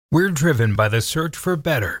We're driven by the search for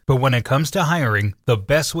better, but when it comes to hiring, the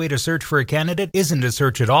best way to search for a candidate isn't to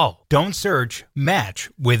search at all. Don't search, match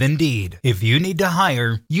with Indeed. If you need to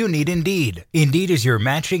hire, you need Indeed. Indeed is your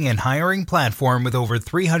matching and hiring platform with over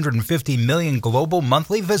 350 million global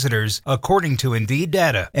monthly visitors, according to Indeed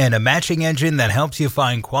data, and a matching engine that helps you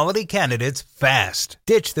find quality candidates fast.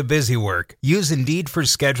 Ditch the busy work. Use Indeed for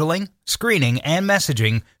scheduling, screening, and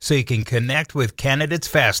messaging so you can connect with candidates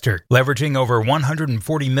faster. Leveraging over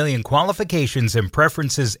 140 million qualifications and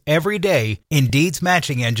preferences every day, Indeed's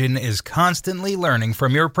matching engine is constantly learning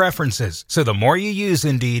from your preferences. So the more you use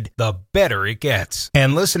Indeed, the better it gets.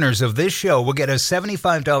 And listeners of this show will get a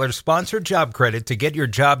 $75 sponsored job credit to get your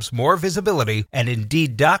jobs more visibility at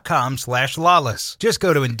Indeed.com/lawless. Just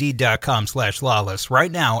go to Indeed.com/lawless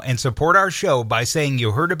right now and support our show by saying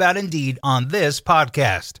you heard about Indeed on this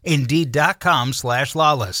podcast.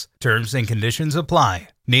 Indeed.com/lawless. Terms and conditions apply.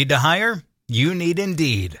 Need to hire? You need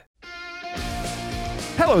Indeed.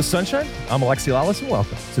 Hello, Sunshine. I'm Alexi Lawless, and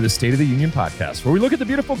welcome to the State of the Union podcast, where we look at the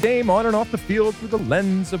beautiful game on and off the field through the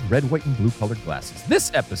lens of red, white, and blue-colored glasses.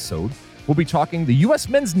 This episode, we'll be talking the U.S.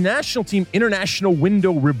 men's national team international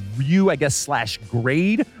window review,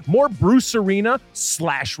 /grade, more Bruce Arena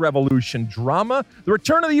 /revolution drama, the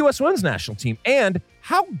return of the U.S. women's national team, and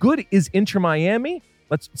how good is Inter Miami?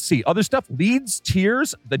 Let's see. Other stuff, Leeds,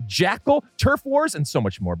 Tears, the Jackal, Turf Wars, and so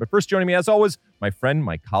much more. But first, joining me, as always, my friend,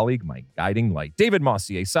 my colleague, my guiding light, David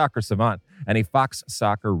Mossy, a soccer savant and a Fox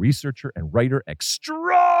soccer researcher and writer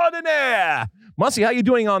extraordinaire. Mossy, how you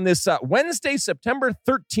doing on this Wednesday, September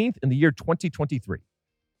 13th in the year 2023?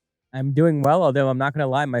 I'm doing well, although I'm not going to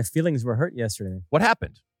lie, my feelings were hurt yesterday. What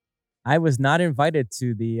happened? I was not invited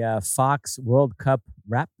to the Fox World Cup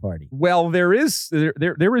wrap party. Well, there is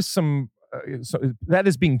some... so that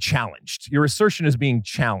is being challenged. Your assertion is being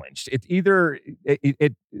challenged.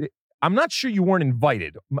 I'm not sure you weren't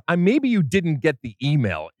invited. Maybe you didn't get the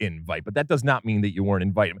email invite, but that does not mean that you weren't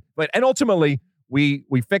invited. And ultimately, we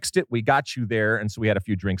fixed it. We got you there, and so we had a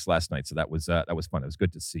few drinks last night. So that was fun. It was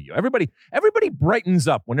good to see you. Everybody brightens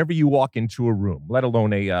up whenever you walk into a room, let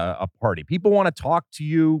alone a party. People want to talk to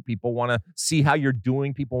you. People want to see how you're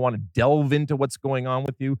doing. People want to delve into what's going on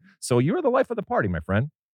with you. So you're the life of the party, my friend.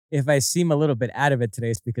 If I seem a little bit out of it today,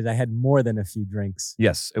 it's because I had more than a few drinks.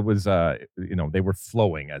 Yes, it was, they were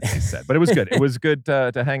flowing, as they said. But it was good. It was good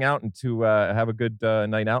to hang out and to have a good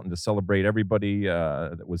night out and to celebrate everybody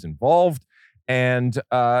that was involved. And,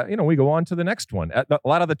 we go on to the next one. A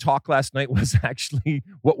lot of the talk last night was actually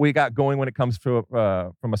what we got going when it comes to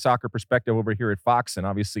from a soccer perspective over here at Fox. And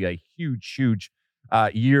obviously a huge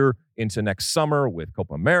year into next summer with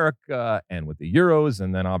Copa America and with the Euros.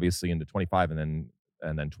 And then obviously into 25 and then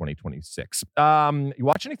 2026. You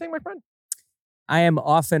watch anything, my friend? I am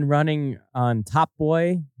off and running on Top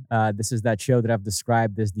Boy. This is that show that I've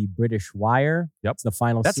described as the British Wire. Yep. It's the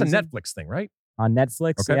final season. That's a Netflix thing, right? On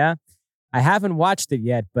Netflix, okay. Yeah. I haven't watched it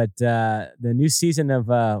yet, but the new season of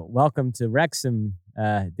Welcome to Wrexham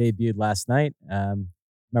debuted last night.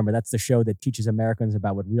 Remember, that's the show that teaches Americans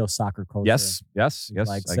about what real soccer culture Yes.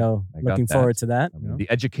 like. So looking forward to that. The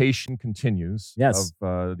education continues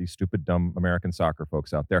of these stupid, dumb American soccer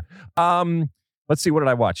folks out there. Let's see, what did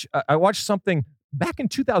I watch? I watched something back in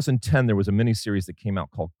 2010. There was a miniseries that came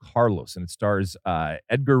out called Carlos, and it stars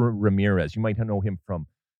Edgar Ramirez. You might know him from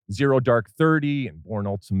Zero Dark 30 and Bourne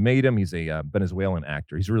Ultimatum. He's a Venezuelan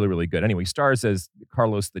actor. He's really, really good. Anyway, he stars as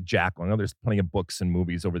Carlos the Jackal. I know there's plenty of books and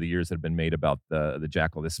movies over the years that have been made about the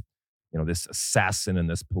Jackal, this assassin and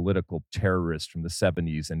this political terrorist from the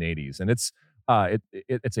 70s and 80s. And it's a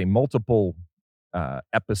multiple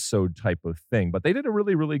episode type of thing, but they did a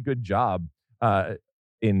really, really good job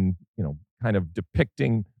in kind of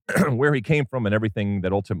depicting where he came from and everything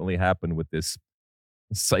that ultimately happened with this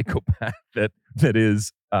psychopath that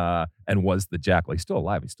is and was the Jackal. He's still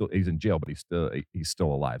alive. He's in jail, but he's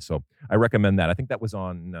still alive. So I recommend that. I think that was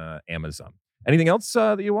on Amazon. Anything else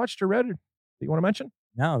that you watched or read that you want to mention?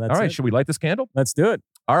 No, that's all right. it. Should we light this candle? Let's do it.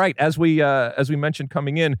 All right. As we mentioned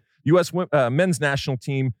coming in, U.S. men's national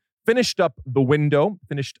team finished up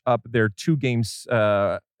their 2 games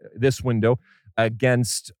this window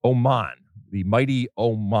against Oman, the mighty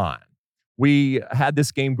Oman. We had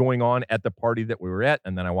this game going on at the party that we were at,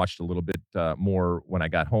 and then I watched a little bit more when I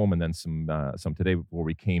got home, and then some today before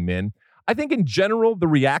we came in. I think in general the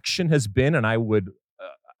reaction has been, and I would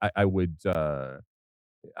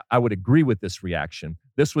agree with this reaction.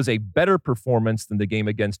 This was a better performance than the game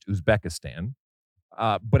against Uzbekistan,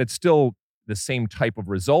 but it's still the same type of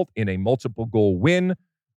result in a multiple goal win,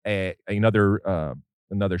 another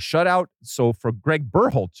shutout. So for Greg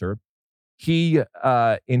Berhalter, he,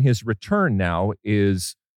 in his return now,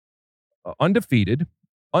 is undefeated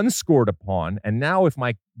unscored upon. And now, if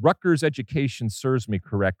my Rutgers education serves me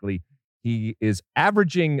correctly, he is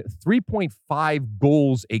averaging 3.5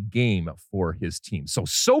 goals a game for his team.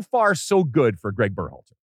 So far, so good for Greg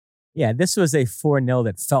Berhalter. Yeah, this was a 4-0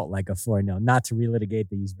 that felt like a 4-0, not to relitigate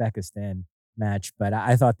the Uzbekistan match, but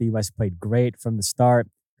I thought the U.S. played great from the start,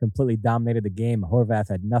 completely dominated the game. Horvath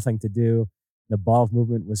had nothing to do. The ball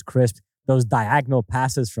movement was crisp. Those diagonal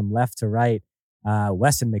passes from left to right,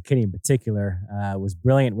 Weston McKennie in particular was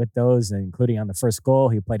brilliant with those, including on the first goal.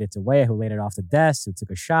 He played it to Weah, who laid it off the desk, who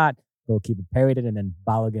took a shot. Goalkeeper parried it, and then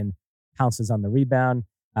Balogun pounces on the rebound.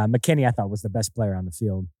 McKennie, I thought, was the best player on the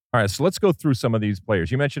field. All right, so let's go through some of these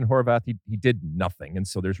players. You mentioned Horvath. He did nothing, and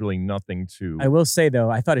so there's really nothing to... I will say, though,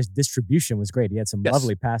 I thought his distribution was great. He had some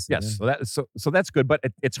lovely passes. Yes, so that's good, but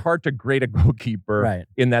it's hard to grade a goalkeeper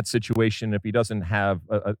in that situation if he doesn't have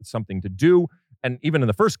something to do. And even in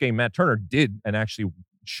the first game, Matt Turner did and actually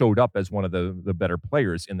showed up as one of the better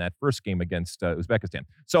players in that first game against Uzbekistan.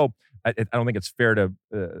 So I don't think it's fair to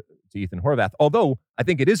Ethan Horvath, although I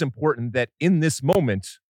think it is important that in this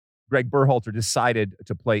moment, Greg Berhalter decided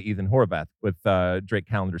to play Ethan Horvath with Drake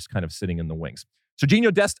Calendars kind of sitting in the wings.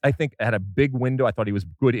 Serginho Dest, I think, had a big window. I thought he was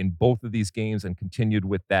good in both of these games and continued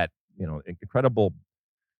with that, incredible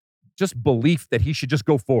just belief that he should just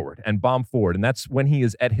go forward and bomb forward. And that's when he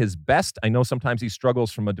is at his best. I know sometimes he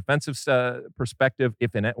struggles from a defensive perspective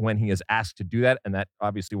if and when he is asked to do that. And that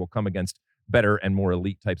obviously will come against better and more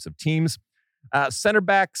elite types of teams. Center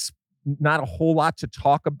backs, not a whole lot to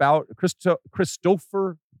talk about.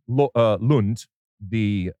 Christopher Lund,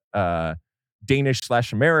 the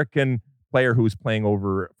Danish/American player who was playing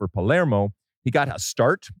over for Palermo, he got a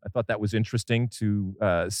start. I thought that was interesting to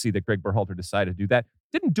see that Greg Berhalter decided to do that.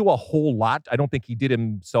 Didn't do a whole lot. I don't think he did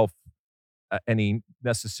himself any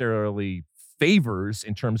necessarily favors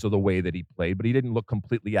in terms of the way that he played, but he didn't look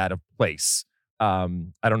completely out of place. I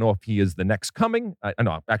don't know if he is the next coming.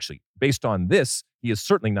 No, actually, based on this, he is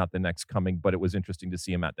certainly not the next coming, but it was interesting to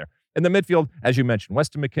see him out there. In the midfield, as you mentioned,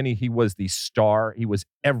 Weston McKennie, he was the star. He was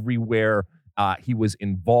everywhere. He was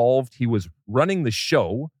involved. He was running the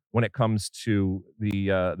show when it comes to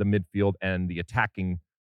the midfield and the attacking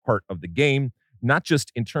part of the game, not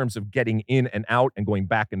just in terms of getting in and out and going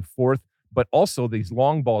back and forth, but also these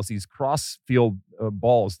long balls, these cross-field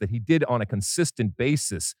balls that he did on a consistent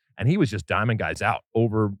basis. And he was just diming guys out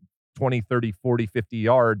over 20, 30, 40, 50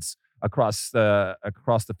 yards across the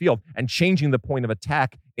field and changing the point of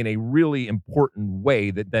attack in a really important way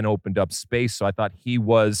that then opened up space. So I thought he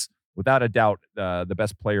was, without a doubt, the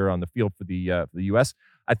best player on the field for the U.S.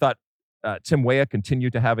 I thought Tim Weah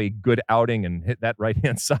continued to have a good outing and hit that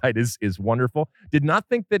right-hand side is wonderful. Did not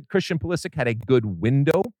think that Christian Pulisic had a good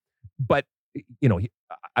window, but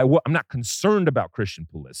I'm not concerned about Christian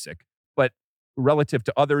Pulisic, but relative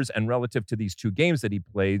to others and relative to these two games that he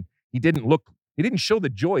played, he didn't show the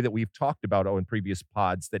joy that we've talked about in previous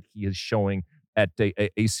pods that he is showing at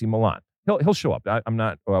AC Milan. He'll show up. I'm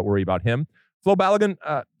not worried about him. Flo Balogun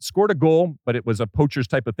scored a goal, but it was a poacher's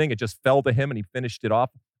type of thing. It just fell to him and he finished it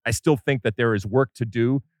off. I still think that there is work to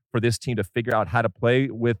do for this team to figure out how to play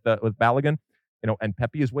with Balogun. And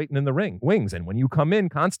Pepe is waiting in the wings. And when you come in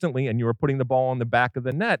constantly and you are putting the ball on the back of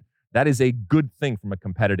the net, that is a good thing from a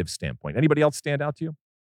competitive standpoint. Anybody else stand out to you?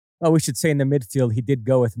 Well, we should say in the midfield, he did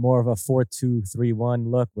go with more of a 4-2-3-1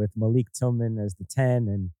 look with Malik Tillman as the 10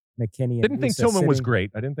 and McKennie. Didn't think Tillman was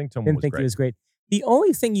great. I didn't think Tillman was great. He was great. The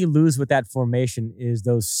only thing you lose with that formation is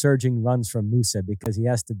those surging runs from Musah because he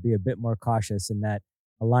has to be a bit more cautious in that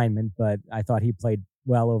alignment, but I thought he played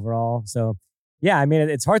well overall. So, yeah, I mean,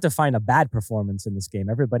 it's hard to find a bad performance in this game.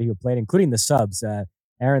 Everybody who played, including the subs,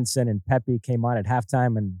 Aronson and Pepe came on at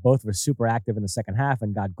halftime and both were super active in the second half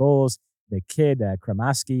and got goals. The kid,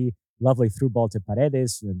 Kremaski, lovely through ball to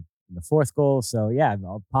Paredes in the fourth goal. So, yeah,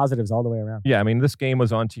 positives all the way around. Yeah, I mean, this game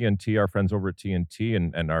was on TNT, our friends over at TNT,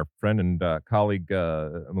 and our friend and colleague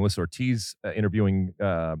Melissa Ortiz interviewing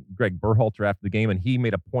Greg Berhalter after the game, and he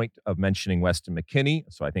made a point of mentioning Weston McKennie.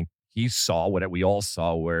 So I think he saw what we all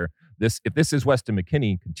saw, where if this is Weston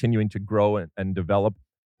McKennie continuing to grow and develop,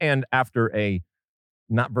 and after a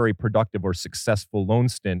not very productive or successful loan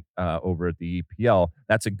stint over at the EPL,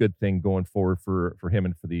 that's a good thing going forward for him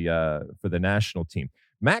and for the national team.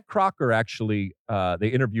 Matt Crocker, actually, they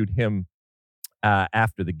interviewed him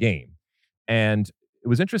after the game. And it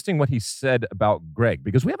was interesting what he said about Greg,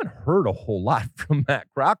 because we haven't heard a whole lot from Matt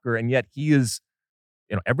Crocker, and yet he is,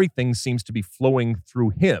 everything seems to be flowing through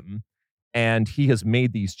him. And he has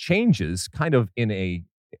made these changes kind of in a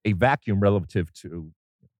vacuum relative to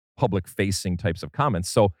public-facing types of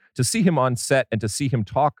comments. So to see him on set and to see him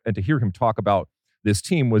talk and to hear him talk about this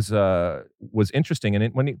team was interesting. And I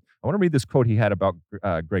want to read this quote he had about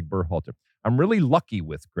Greg Berhalter. I'm really lucky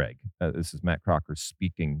with Greg. This is Matt Crocker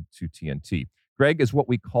speaking to TNT. Greg is what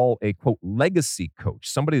we call a, quote, legacy coach,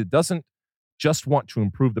 somebody that doesn't just want to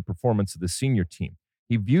improve the performance of the senior team.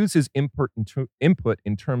 He views his input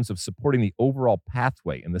in terms of supporting the overall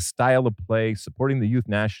pathway and the style of play, supporting the youth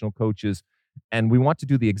national coaches, and we want to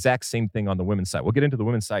do the exact same thing on the women's side. We'll get into the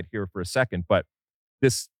women's side here for a second, but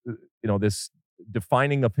this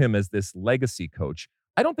defining of him as this legacy coach,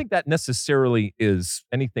 I don't think that necessarily is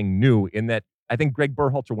anything new in that I think Greg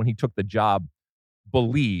Berhalter, when he took the job,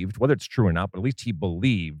 believed, whether it's true or not, but at least he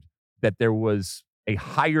believed that there was a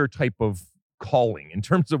higher type of calling in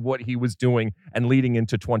terms of what he was doing and leading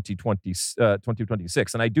into 2026.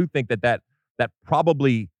 And I do think that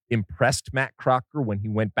probably impressed Matt Crocker when he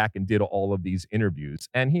went back and did all of these interviews.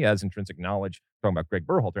 And he has intrinsic knowledge, talking about Greg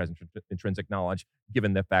Berhalter has intrinsic knowledge,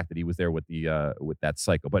 given the fact that he was there with that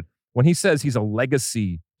cycle. But when he says he's a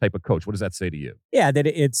legacy type of coach, what does that say to you? Yeah, that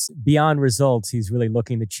it's beyond results. He's really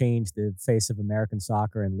looking to change the face of American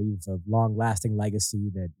soccer and leave a long-lasting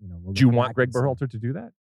legacy that, will. Do you want Greg Berhalter to do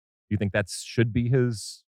that? Do you think that should be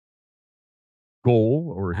his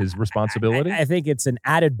goal or his responsibility? I think it's an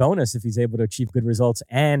added bonus if he's able to achieve good results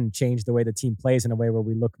and change the way the team plays in a way where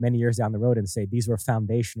we look many years down the road and say these were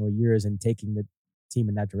foundational years in taking the team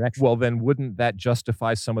in that direction. Well, then wouldn't that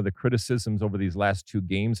justify some of the criticisms over these last two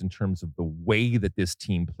games in terms of the way that this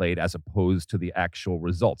team played as opposed to the actual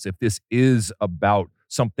results? If this is about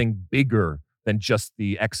something bigger than just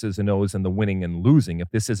the X's and O's and the winning and losing, if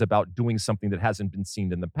this is about doing something that hasn't been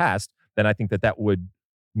seen in the past, then I think that would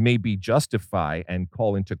maybe justify and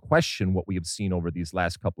call into question what we have seen over these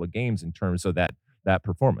last couple of games in terms of that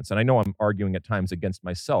performance. And I know I'm arguing at times against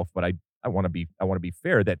myself, but I want to be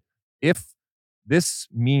fair that if this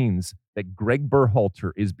means that Greg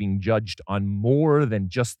Berhalter is being judged on more than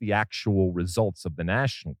just the actual results of the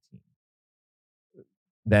national team,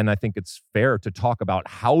 then I think it's fair to talk about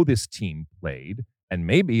how this team played, and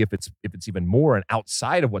maybe if it's even more and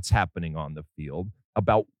outside of what's happening on the field,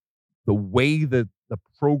 about the way the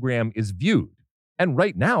program is viewed. And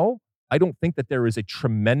right now, I don't think that there is a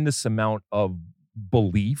tremendous amount of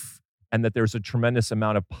belief and that there's a tremendous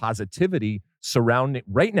amount of positivity surrounding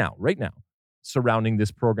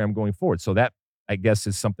this program going forward. So that, I guess,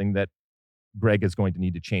 is something that Greg is going to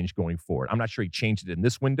need to change going forward. I'm not sure he changed it in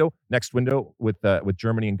this window. Next window with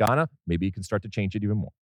Germany and Ghana, maybe he can start to change it even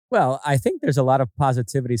more. Well, I think there's a lot of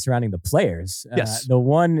positivity surrounding the players. Yes. The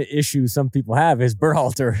one issue some people have is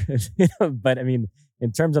Berhalter. But I mean,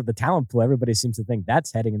 in terms of the talent pool, everybody seems to think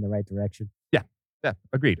that's heading in the right direction. Yeah,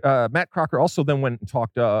 agreed. Matt Crocker also then went and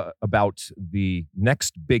talked about the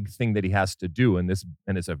next big thing that he has to do, and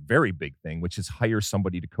it's a very big thing, which is hire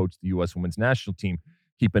somebody to coach the U.S. women's national team.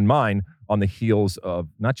 Keep in mind, on the heels of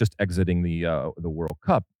not just exiting the World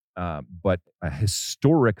Cup, but a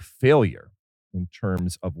historic failure in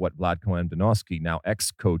terms of what Vlatko Andonovski, now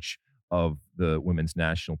ex-coach of the women's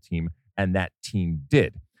national team, and that team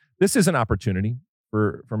did. This is an opportunity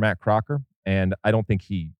for Matt Crocker, and I don't think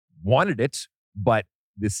he wanted it, but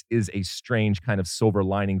this is a strange kind of silver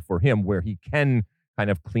lining for him where he can kind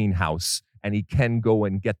of clean house and he can go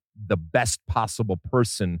and get the best possible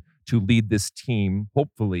person to lead this team,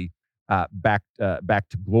 hopefully, back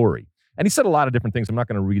to glory. And he said a lot of different things. I'm not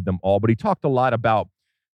going to read them all, but he talked a lot about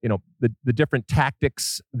the different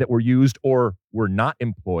tactics that were used or were not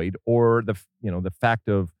employed, or the fact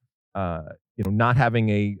of not having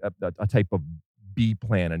a type of B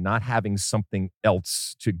plan and not having something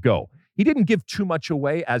else to go. He didn't give too much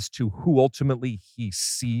away as to who ultimately he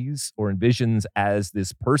sees or envisions as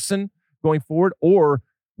this person going forward or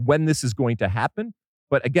when this is going to happen.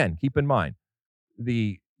 But again, keep in mind,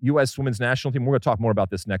 the U.S. women's national team, we're going to talk more about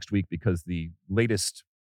this next week because the latest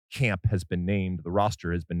camp has been named, the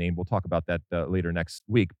roster has been named. We'll talk about that later next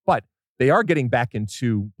week. But they are getting back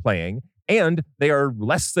into playing, and they are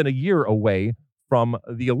less than a year away from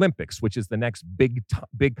the Olympics, which is the next big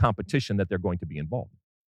competition that they're going to be involved in.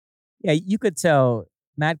 Yeah, you could tell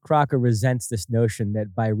Matt Crocker resents this notion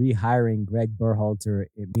that by rehiring Greg Berhalter,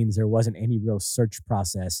 it means there wasn't any real search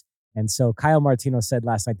process. And so Kyle Martino said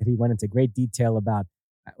last night that he went into great detail about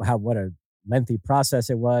what a lengthy process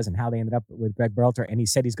it was and how they ended up with Greg Berhalter. And he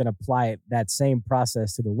said he's going to apply that same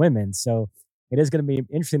process to the women. So it is going to be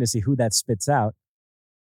interesting to see who that spits out.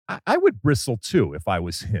 I would bristle too if I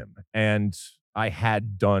was him. And I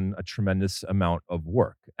had done a tremendous amount of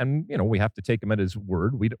work. And, we have to take him at his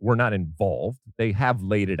word. We're not involved. They have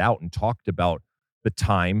laid it out and talked about the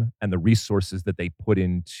time and the resources that they put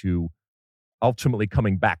into ultimately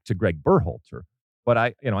coming back to Greg Berhalter. But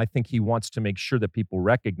I think he wants to make sure that people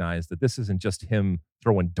recognize that this isn't just him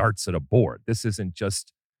throwing darts at a board. This isn't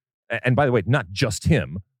just, and by the way, not just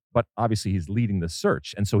him, but obviously he's leading the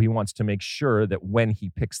search. And so he wants to make sure that when he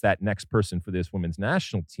picks that next person for this women's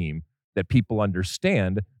national team, that people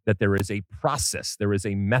understand that there is a process, there is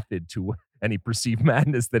a method to any perceived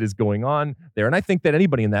madness that is going on there. And I think that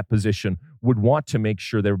anybody in that position would want to make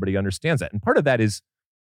sure that everybody understands that. And part of that is,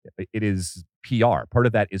 it is PR. Part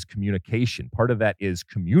of that is communication. Part of that is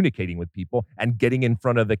communicating with people and getting in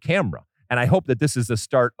front of the camera. And I hope that this is the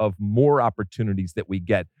start of more opportunities that we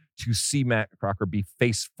get to see Matt Crocker be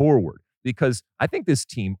face forward. Because I think this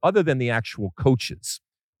team, other than the actual coaches,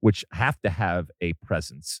 which have to have a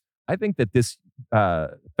presence, I think that this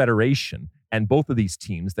federation and both of these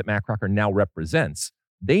teams that Matt Crocker now represents,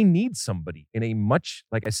 they need somebody in a much,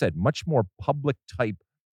 like I said, much more public type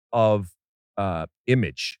of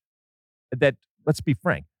image that, let's be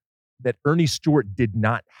frank, that Ernie Stewart did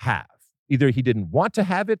not have. Either he didn't want to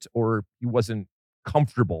have it or he wasn't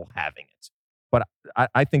comfortable having it. But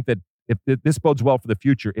I think that if this bodes well for the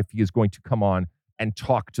future, if he is going to come on and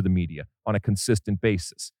talk to the media on a consistent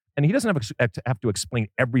basis. And he doesn't have to explain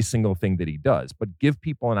every single thing that he does, but give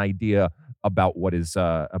people an idea about what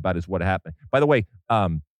what happened. By the way,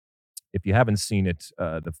 if you haven't seen it,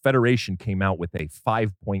 the Federation came out with a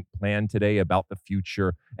 5-point plan today about the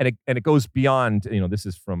future, and it goes beyond. This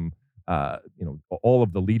is from all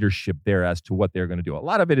of the leadership there as to what they're going to do. A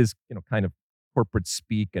lot of it is kind of corporate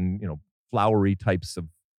speak and flowery types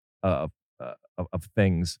of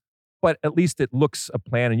things, but at least it looks a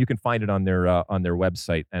plan, and you can find it on their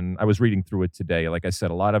website. And I was reading through it today. Like I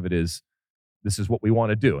said, a lot of it is this is what we want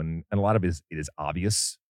to do, and a lot of it is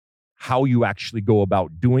obvious. How you actually go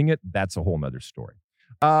about doing it, that's a whole nother story.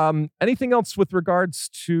 Anything else with regards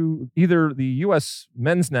to either the U.S.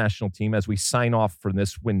 men's national team as we sign off for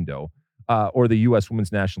this window or the U.S.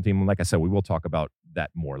 women's national team? And like I said, we will talk about that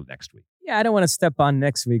more next week. Yeah, I don't want to step on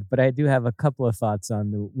next week, but I do have a couple of thoughts on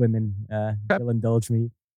the women. You'll indulge me.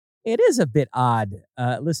 It is a bit odd.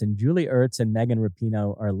 Listen, Julie Ertz and Megan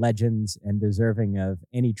Rapinoe are legends and deserving of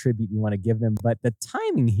any tribute you want to give them. But the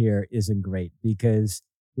timing here isn't great because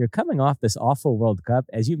you're coming off this awful World Cup.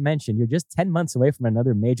 As you mentioned, you're just 10 months away from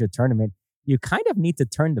another major tournament. You kind of need to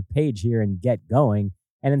turn the page here and get going.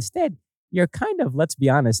 And instead, you're kind of, let's be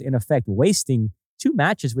honest, in effect, wasting 2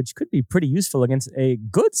 matches, which could be pretty useful against a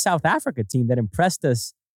good South Africa team that impressed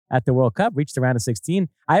us at the World Cup, reached the round of 16.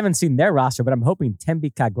 I haven't seen their roster, but I'm hoping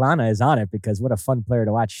Tembi Kaglana is on it because what a fun player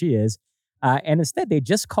to watch she is. And instead, they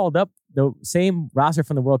just called up the same roster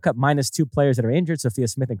from the World Cup minus 2 players that are injured, Sophia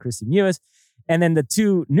Smith and Chrissy Mewis. And then the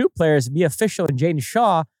 2 new players, Mia Fishel and Jane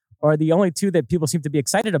Shaw, are the only 2 that people seem to be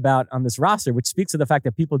excited about on this roster, which speaks to the fact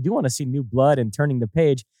that people do want to see new blood and turning the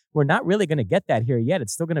page. We're not really going to get that here yet.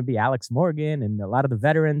 It's still going to be Alex Morgan and a lot of the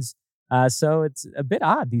veterans. So it's a bit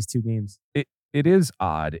odd, these 2 games. It is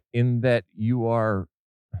odd in that you are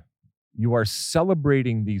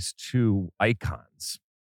celebrating these 2 icons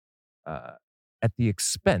at the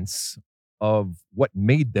expense of what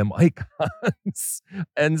made them icons.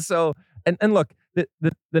 And so, and look,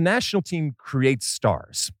 the national team creates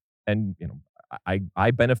stars. And,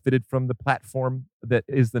 I benefited from the platform that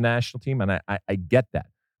is the national team, and I get that.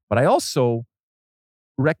 But I also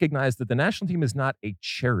recognize that the national team is not a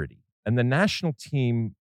charity, and the national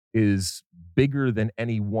team is bigger than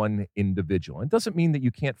any one individual. It doesn't mean that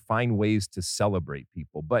you can't find ways to celebrate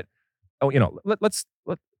people, but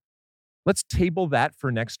let's table that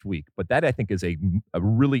for next week. But that, I think, is a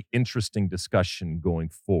really interesting discussion going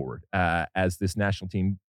forward as this national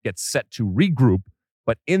team gets set to regroup.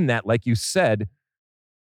 But in that, like you said,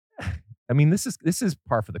 I mean, this is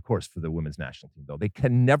par for the course for the women's national team, though. They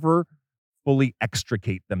can never fully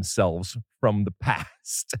extricate themselves from the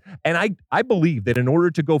past. And I believe that in order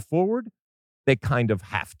to go forward, they kind of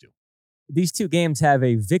have to. These 2 games have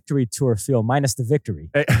a victory tour feel minus the victory.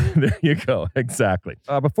 There you go. Exactly.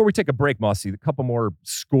 Before we take a break, Mossy, a couple more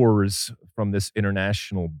scores from this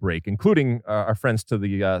international break, including our friends to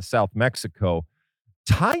the South Mexico,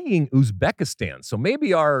 tying Uzbekistan. So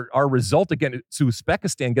maybe our result against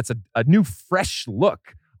Uzbekistan gets a new, fresh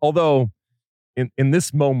look. Although in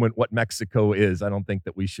this moment, what Mexico is, I don't think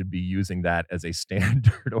that we should be using that as a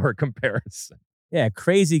standard or a comparison. Yeah,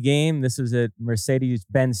 crazy game. This was at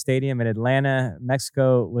Mercedes-Benz Stadium in Atlanta.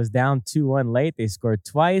 Mexico was down 2-1 late. They scored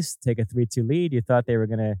twice, take a 3-2 lead. You thought they were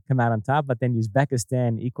going to come out on top, but then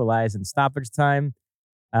Uzbekistan equalized in stoppage time.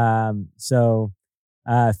 So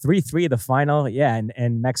 3-3 the final. Yeah,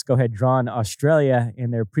 and Mexico had drawn Australia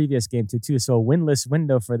in their previous game 2-2. So a winless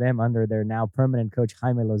window for them under their now permanent coach,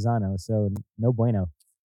 Jaime Lozano. So no bueno.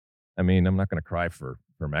 I mean, I'm not going to cry for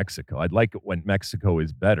for Mexico. I'd like it when Mexico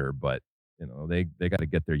is better, but they got to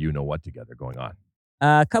get their you-know-what together going on.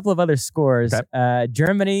 A couple of other scores. Okay.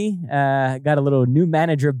 Germany got a little new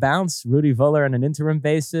manager bounce. Rudi Völler on an interim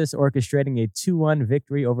basis, orchestrating a 2-1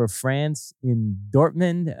 victory over France in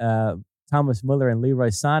Dortmund. Thomas Muller and Leroy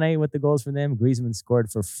Sané with the goals for them. Griezmann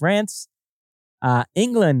scored for France.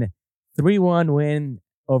 England, 3-1 win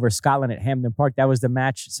over Scotland at Hampden Park. That was the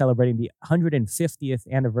match celebrating the 150th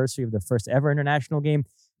anniversary of the first ever international game.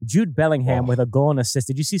 Jude Bellingham with a goal and assist.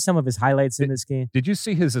 Did you see some of his highlights in this game? Did you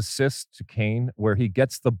see his assist to Kane where he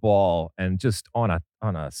gets the ball and just on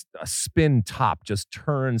a spin top just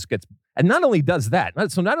turns, and not only does that,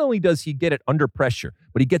 so not only does he get it under pressure,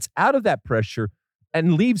 but he gets out of that pressure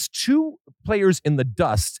and leaves two players in the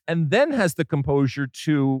dust and then has the composure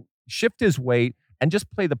to shift his weight and just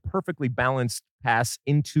play the perfectly balanced pass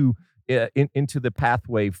into the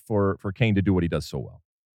pathway for Kane to do what he does so well.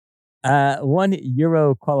 One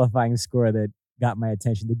Euro qualifying score that got my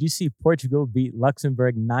attention. Did you see Portugal beat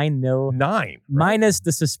Luxembourg 9-0? Right? Minus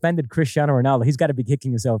the suspended Cristiano Ronaldo. He's got to be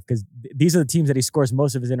kicking himself because these are the teams that he scores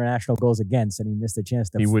most of his international goals against, and he missed a chance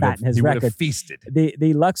to fatten his record. Would have feasted.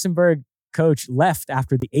 The Luxembourg coach left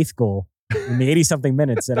after the 8th goal in the 80-something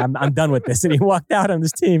minutes, and I'm done with this, and he walked out on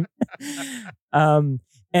this team.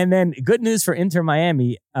 And then good news for Inter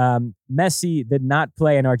Miami. Messi did not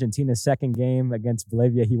play in Argentina's second game against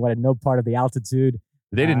Bolivia. He wanted no part of the altitude.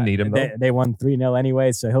 They didn't need him, though. They won 3-0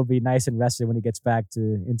 anyway, so he'll be nice and rested when he gets back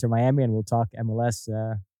to Inter Miami, and we'll talk MLS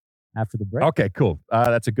after the break. Okay, cool.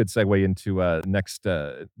 That's a good segue into next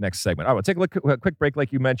segment. All right, we'll take a quick break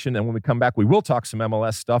like you mentioned, and when we come back, we will talk some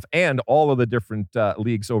MLS stuff and all of the different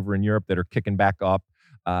leagues over in Europe that are kicking back up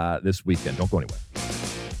this weekend. Don't go anywhere.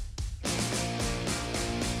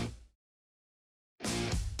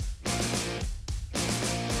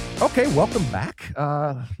 Okay, welcome back.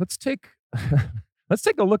 Let's take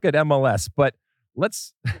a look at MLS, but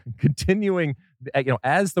let's continuing,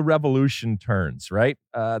 as the revolution turns, right?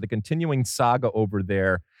 The continuing saga over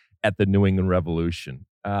there at the New England Revolution.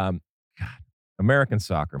 God, American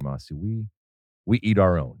soccer, Musah, we eat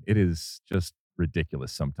our own. It is just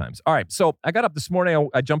ridiculous sometimes. All right, so I got up this morning.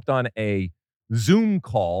 I jumped on a Zoom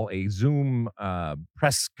call, a Zoom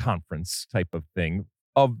press conference type of thing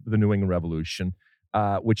of the New England Revolution.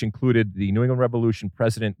 Which included the New England Revolution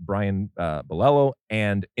president, Brian Bolello,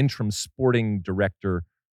 and interim sporting director,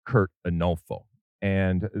 Kurt Anolfo.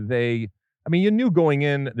 And you knew going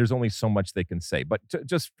in, there's only so much they can say. But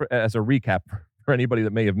as a recap for anybody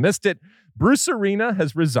that may have missed it, Bruce Arena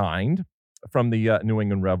has resigned from the New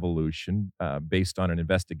England Revolution based on an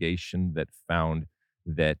investigation that found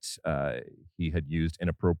that he had used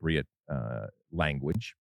inappropriate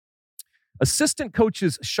language. Assistant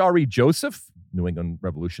coaches Shari Joseph, New England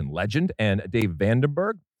Revolution legend, and Dave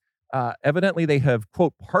Vandenberg, evidently they have,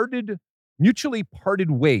 quote, mutually parted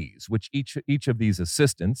ways, which each of these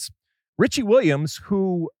assistants. Richie Williams,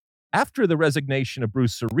 who, after the resignation of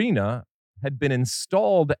Bruce Arena, had been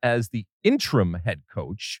installed as the interim head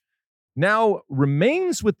coach, now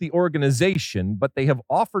remains with the organization, but they have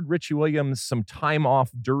offered Richie Williams some time off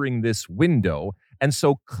during this window. And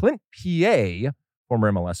so Clint P.A.,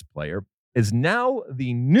 former MLS player, is now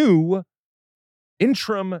the new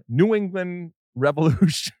interim New England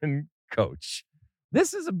Revolution coach.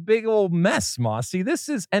 This is a big old mess, Mossy. This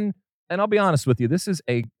is, and I'll be honest with you, this is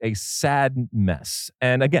a sad mess.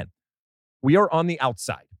 And again, we are on the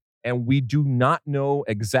outside, and we do not know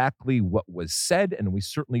exactly what was said, and we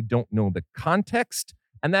certainly don't know the context,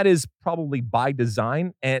 and that is probably by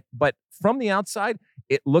design. But from the outside,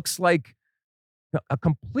 it looks like a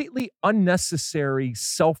completely unnecessary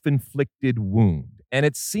self-inflicted wound. And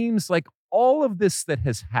it seems like all of this that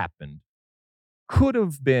has happened could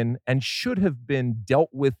have been and should have been dealt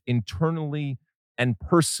with internally and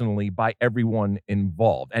personally by everyone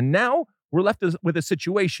involved. And now we're left with a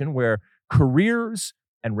situation where careers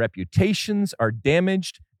and reputations are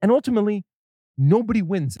damaged, and ultimately, nobody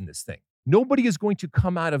wins in this thing. Nobody is going to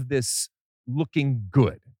come out of this looking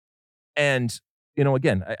good. And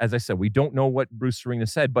again, as I said, we don't know what Bruce Arena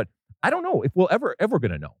said, but I don't know if we'll ever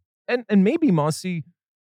going to know. And maybe, Mossy,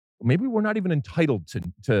 maybe we're not even entitled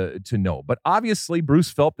to know. But obviously,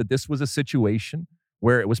 Bruce felt that this was a situation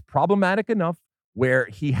where it was problematic enough where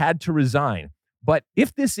he had to resign. But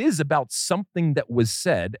if this is about something that was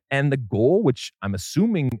said, and the goal, which I'm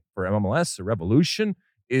assuming for MLS or Revolution,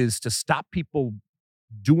 is to stop people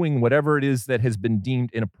doing whatever it is that has been deemed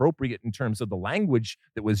inappropriate in terms of the language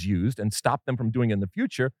that was used and stop them from doing it in the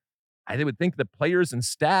future, I would think that players and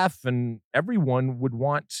staff and everyone would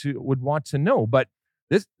want to know. But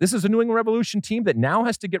this is a New England Revolution team that now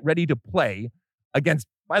has to get ready to play against,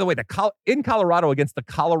 by the way, in Colorado against the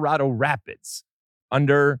Colorado Rapids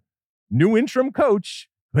under new interim coach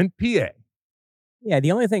Clint P.A. Yeah,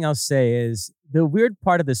 the only thing I'll say is the weird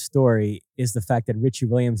part of the story is the fact that Richie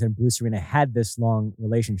Williams and Bruce Arena had this long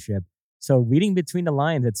relationship. So reading between the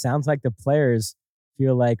lines, it sounds like the players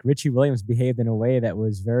feel like Richie Williams behaved in a way that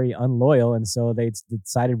was very unloyal. And so they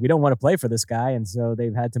decided we don't want to play for this guy. And so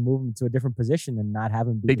they've had to move him to a different position and not have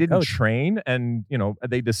him be They the didn't coach. train, and,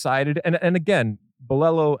 they decided. And again,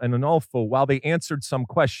 Bolello and Onalfo, while they answered some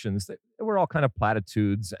questions, they were all kind of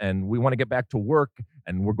platitudes. And we want to get back to work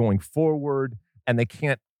and we're going forward. And they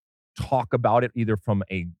can't talk about it either from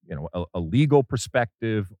a legal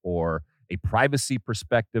perspective or a privacy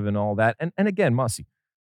perspective and all that. And again, Musah,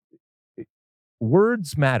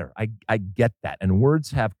 words matter. I get that. And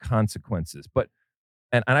words have consequences. But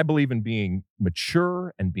and I believe in being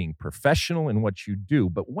mature and being professional in what you do.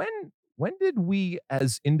 But when did we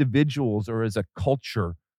as individuals or as a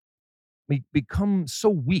culture become so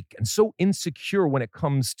weak and so insecure when it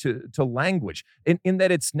comes to language, in that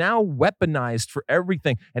it's now weaponized for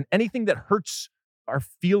everything, and anything that hurts our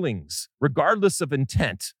feelings, regardless of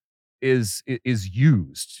intent, is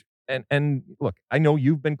used. And look, I know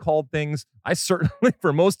you've been called things. I certainly,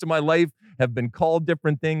 for most of my life, have been called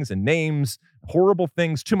different things and names, horrible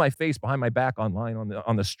things to my face, behind my back, online,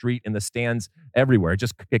 on the street, in the stands, everywhere.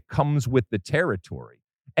 It comes with the territory,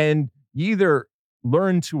 and you either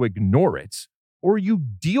learn to ignore it or you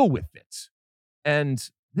deal with it.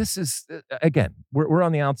 And this is, again, we're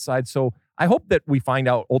on the outside. So I hope that we find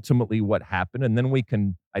out ultimately what happened, and then we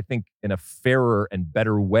can, I think, in a fairer and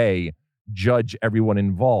better way, judge everyone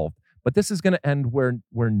involved. But this is going to end where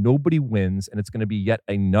nobody wins, and it's going to be yet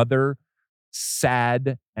another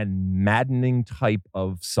sad and maddening type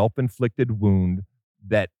of self-inflicted wound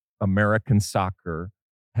that American soccer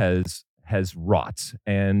has wrought.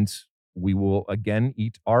 And we will again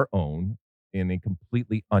eat our own in a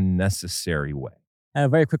completely unnecessary way.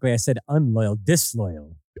 Very quickly, I said unloyal,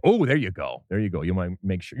 disloyal. Oh, there you go. There you go. You might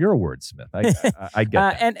make sure you're a wordsmith. I get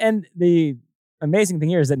that. And the amazing thing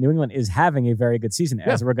here is that New England is having a very good season,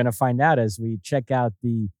 as we're going to find out as we check out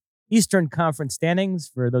the Eastern Conference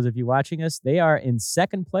standings. For those of you watching us, they are in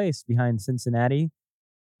second place behind Cincinnati.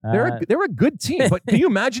 They're a good team, but can you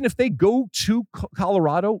imagine if they go to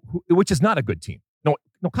Colorado, which is not a good team?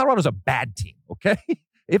 No, Colorado's a bad team, okay?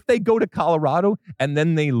 If they go to Colorado and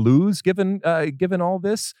then they lose, given all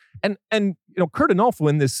this, and Kurt Onalfo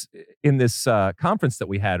in this conference that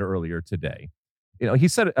we had earlier today, he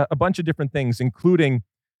said a bunch of different things, including,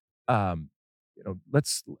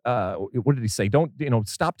 let's what did he say? Don't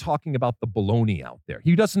stop talking about the baloney out there.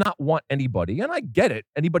 He does not want anybody, and I get it,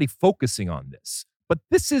 anybody focusing on this, but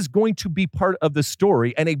this is going to be part of the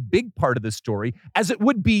story, and a big part of the story, as it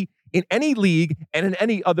would be in any league and in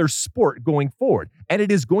any other sport going forward. And it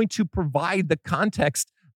is going to provide the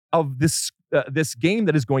context of this game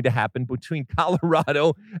that is going to happen between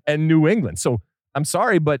Colorado and New England. So I'm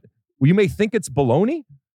sorry, but you may think it's baloney,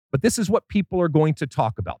 but this is what people are going to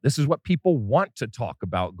talk about. This is what people want to talk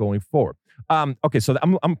about going forward. Okay, so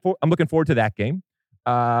I'm looking forward to that game.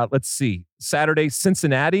 Let's see. Saturday,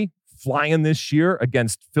 Cincinnati flying this year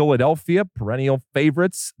against Philadelphia, perennial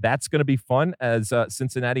favorites. That's going to be fun as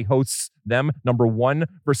Cincinnati hosts them, number 1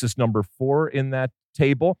 versus number 4 in that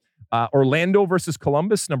table. Orlando versus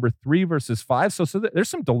Columbus, number 3 versus 5. So there's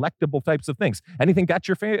some delectable types of things. Anything got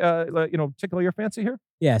your tickle your fancy here?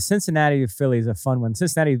 Yeah, Cincinnati Philly is a fun one.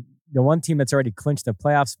 Cincinnati, the one team that's already clinched a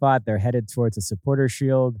playoff spot, they're headed towards a supporter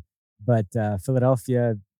shield. But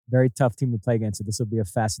Philadelphia, very tough team to play against. So this will be a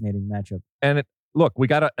fascinating matchup. And look, we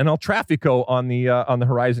got an El Tráfico on the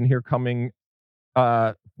horizon here coming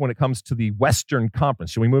when it comes to the Western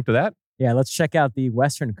Conference. Should we move to that? Yeah, let's check out the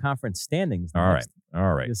Western Conference standings next.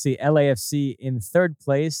 All right. You'll see LAFC in third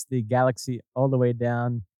place, the Galaxy all the way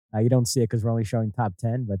down. You don't see it because we're only showing top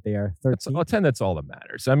 10, but they are 13. 10, that's all that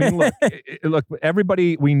matters. I mean, look,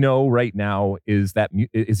 everybody we know right now is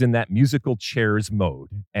in that musical chairs mode,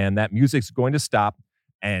 and that music's going to stop.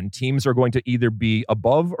 And teams are going to either be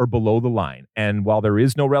above or below the line. And while there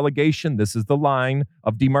is no relegation, this is the line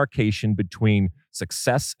of demarcation between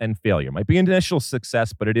success and failure. Might be initial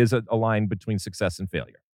success, but it is a line between success and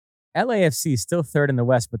failure. LAFC is still third in the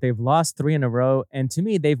West, but they've lost 3 in a row. And to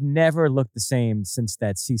me, they've never looked the same since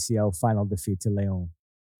that CCL final defeat to León.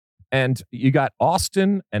 And you got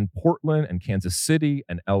Austin and Portland and Kansas City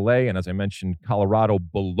and LA. And as I mentioned, Colorado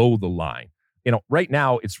below the line. Right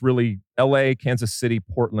now it's really LA, Kansas City,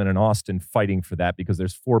 Portland, and Austin fighting for that because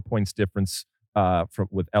there's 4 points difference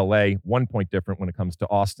with LA, 1 point different when it comes to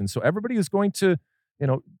Austin. So everybody is going to,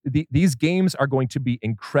 these games are going to be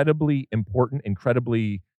incredibly important,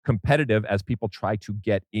 incredibly competitive as people try to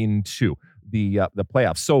get into the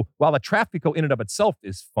playoffs. So while the Trafico in and of itself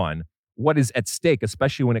is fun, what is at stake,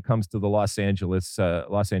 especially when it comes to the Los Angeles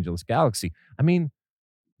Galaxy? I mean,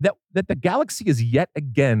 that the Galaxy is yet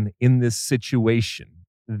again in this situation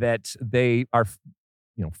that they are,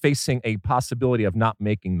 facing a possibility of not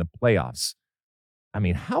making the playoffs. I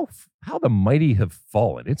mean, how the mighty have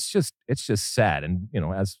fallen. It's just sad. And,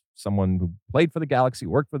 as someone who played for the Galaxy,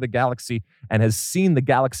 worked for the Galaxy, and has seen the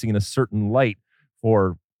Galaxy in a certain light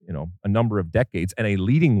for, a number of decades, and a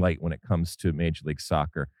leading light when it comes to Major League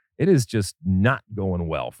Soccer, it is just not going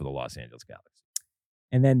well for the Los Angeles Galaxy.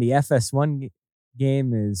 And then the FS1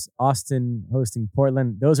 game is Austin hosting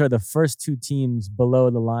Portland. Those are the first two teams below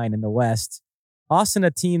the line in the West. Austin,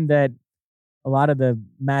 a team that a lot of the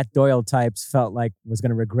Matt Doyle types felt like was going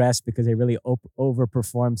to regress because they really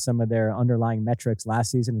overperformed some of their underlying metrics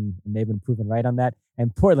last season, and they've been proven right on that.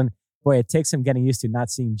 And Portland, boy, it takes some getting used to not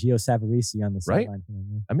seeing Gio Savarese on the sideline.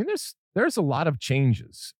 Right? I mean, there's a lot of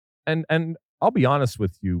changes. And I'll be honest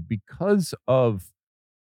with you, because of,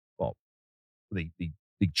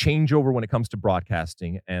 the changeover when it comes to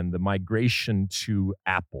broadcasting and the migration to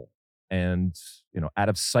Apple and, out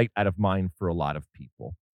of sight, out of mind for a lot of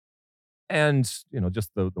people. And,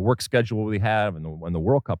 just the work schedule we have and the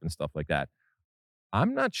World Cup and stuff like that.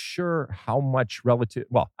 I'm not sure how much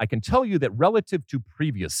I can tell you that relative to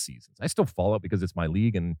previous seasons, I still follow it because it's my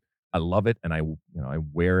league and I love it. And I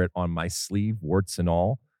wear it on my sleeve, warts and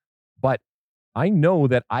all. But I know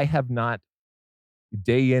that I have not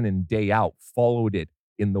day in and day out followed it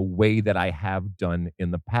in the way that I have done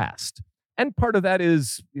in the past. And part of that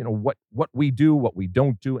is, what we do, what we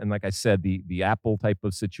don't do. And like I said, the Apple type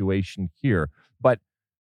of situation here. But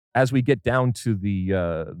as we get down to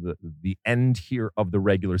the end here of the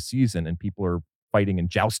regular season and people are fighting and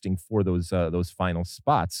jousting for those final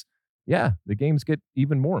spots, the games get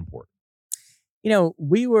even more important.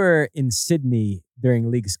 We were in Sydney during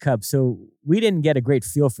Leagues Cup, so we didn't get a great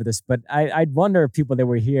feel for this, but I'd wonder if people that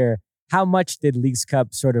were here, how much did Leagues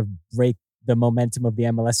Cup sort of break the momentum of the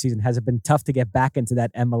MLS season? Has it been tough to get back into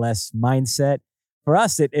that MLS mindset? For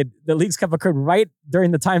us, the Leagues Cup occurred right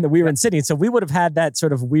during the time that we were in Sydney, so we would have had that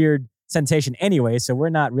sort of weird sensation anyway, so we're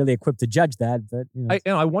not really equipped to judge that. But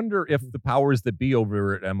I wonder if the powers that be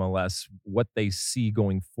over at MLS, what they see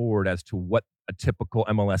going forward as to what a typical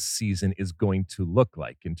MLS season is going to look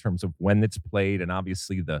like in terms of when it's played, and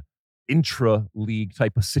obviously the intra-league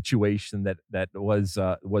type of situation that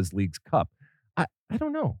was Leagues Cup. I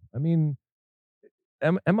don't know. I mean,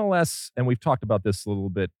 MLS, and we've talked about this a little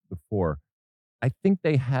bit before, I think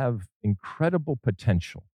they have incredible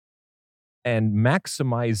potential, and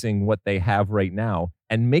maximizing what they have right now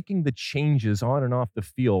and making the changes on and off the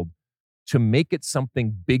field to make it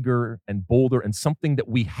something bigger and bolder and something that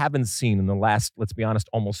we haven't seen in the last, let's be honest,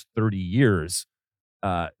 almost 30 years,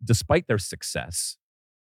 despite their success.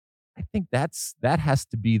 I think that has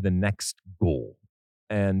to be the next goal.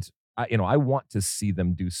 And I want to see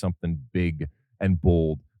them do something big and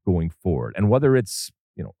bold going forward. And whether it's,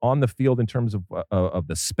 on the field in terms of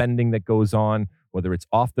the spending that goes on, whether it's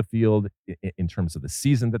off the field in terms of the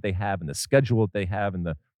season that they have and the schedule that they have and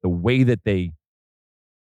the way that they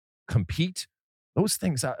compete, those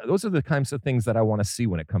are the kinds of things that I want to see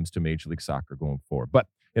when it comes to Major League Soccer going forward. But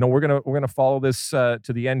we're gonna follow this to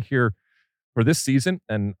the end here for this season,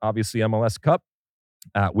 and obviously MLS Cup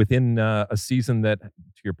within a season that,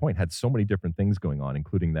 to your point, had so many different things going on,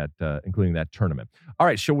 including that tournament. All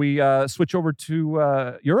right, shall we switch over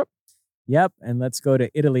to Europe? Yep, and let's go to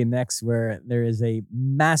Italy next, where there is a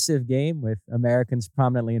massive game with Americans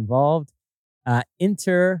prominently involved.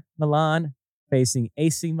 Inter Milan facing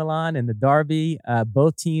AC Milan in the Derby.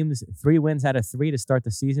 Both teams 3 wins out of 3 to start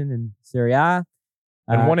the season in Serie A.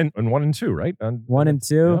 And 1 and 2, right? 1 and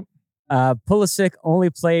 2. Yep. Pulisic only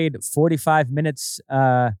played 45 minutes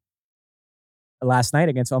last night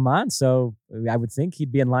against Oman, so I would think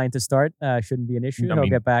he'd be in line to start. Shouldn't be an issue. He'll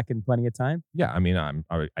get back in plenty of time. Yeah, I mean,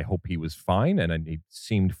 I hope he was fine, and he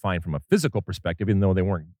seemed fine from a physical perspective, even though they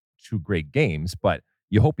weren't 2 great games. But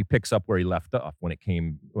you hope he picks up where he left off when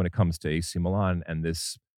it comes to AC Milan and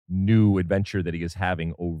this new adventure that he is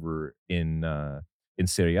having over in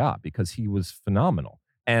Serie A, because he was phenomenal.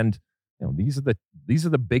 And these are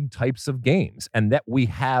the big types of games, and that we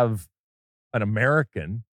have an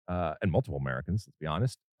American and multiple Americans, let's be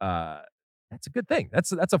honest. That's a good thing.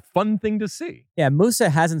 That's a fun thing to see. Yeah,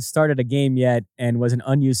 Musah hasn't started a game yet and was an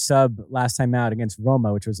unused sub last time out against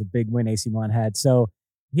Roma, which was a big win AC Milan had. So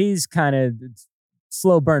he's kind of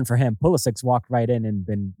slow burn for him. Pulisic's walked right in and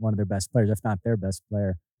been one of their best players, if not their best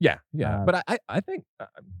player. Yeah. But I think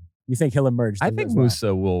you think he'll emerge. I think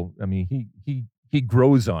Musah will. I mean, he he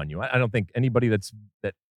grows on you. I don't think anybody that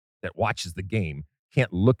watches the game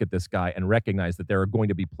can't look at this guy and recognize that there are going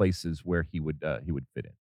to be places where he would fit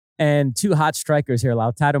in. And two hot strikers here.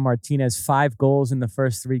 Lautaro Martinez, 5 goals in the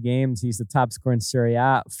first 3 games. He's the top scorer in Serie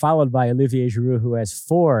A, followed by Olivier Giroud, who has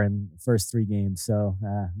 4 in the first 3 games. So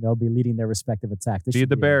they'll be leading their respective attack. Feed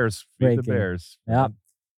the Bears. Feed the Bears. Yeah.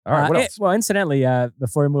 All right, what else? Well, incidentally,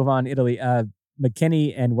 before we move on, Italy,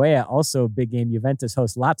 McKennie and Weah, also a big game. Juventus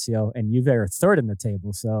host Lazio, and Juve are 3rd in the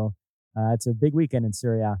table. So it's a big weekend in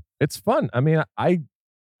Serie A. It's fun. I mean, I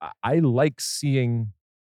like seeing...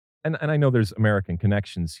 And I know there's American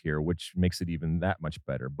connections here, which makes it even that much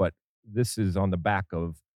better. But this is on the back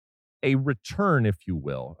of a return, if you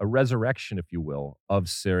will, a resurrection, if you will, of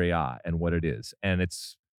Serie A and what it is. And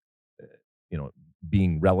it's,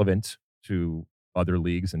 being relevant to other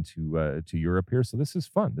leagues and to Europe here. So this is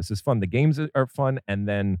fun. This is fun. The games are fun. And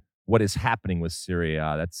then what is happening with Serie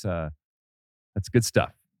A, that's good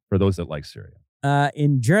stuff for those that like Serie A.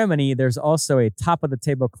 In Germany, there's also a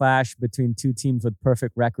top-of-the-table clash between 2 teams with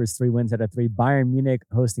perfect records, 3 wins out of 3. Bayern Munich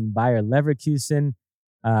hosting Bayer Leverkusen.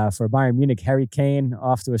 For Bayern Munich, Harry Kane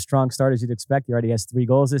off to a strong start, as you'd expect. He already has 3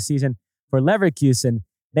 goals this season. For Leverkusen,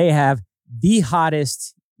 they have the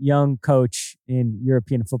hottest young coach in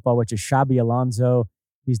European football, which is Xabi Alonso.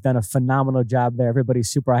 He's done a phenomenal job there. Everybody's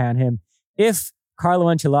super high on him. If Carlo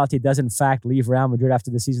Ancelotti does, in fact, leave Real Madrid after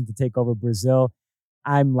the season to take over Brazil,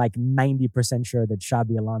 I'm like 90% sure that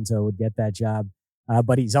Xabi Alonso would get that job.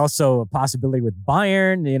 But he's also a possibility with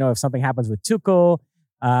Bayern. If something happens with Tuchel,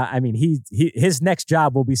 his next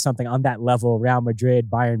job will be something on that level. Real Madrid,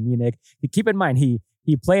 Bayern Munich. Keep in mind, he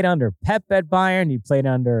played under Pep at Bayern. He played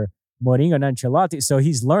under Mourinho and Ancelotti. So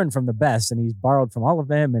he's learned from the best, and he's borrowed from all of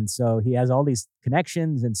them. And so he has all these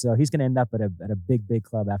connections. And so he's going to end up at a big, big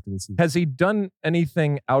club after the season. Has he done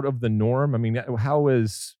anything out of the norm? I mean,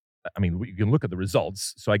 you can look at the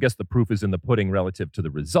results. So I guess the proof is in the pudding relative to the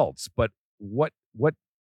results. But what,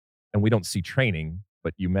 and we don't see training,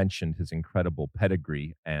 but you mentioned his incredible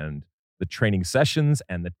pedigree and the training sessions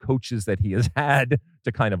and the coaches that he has had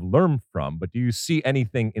to kind of learn from. But do you see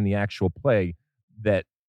anything in the actual play that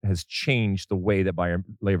has changed the way that Bayer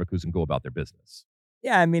Leverkusen go about their business?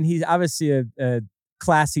 Yeah, I mean, he's obviously a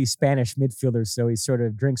classy Spanish midfielder, so he sort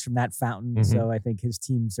of drinks from that fountain. Mm-hmm. So I think his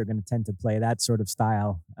teams are going to tend to play that sort of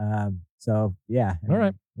style. So yeah. All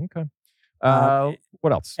right. Okay.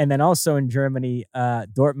 What else? And then also in Germany,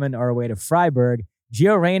 Dortmund are away to Freiburg.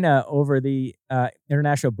 Gio Reyna over the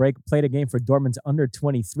international break played a game for Dortmund's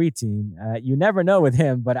under-23 team. You never know with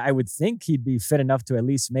him, but I would think he'd be fit enough to at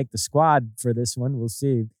least make the squad for this one. We'll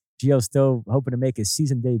see. Gio's still hoping to make his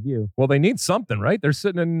season debut. Well, they need something, right? They're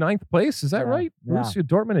sitting in 9th place. Is that right? Yeah. Borussia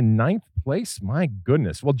Dortmund in 9th place? My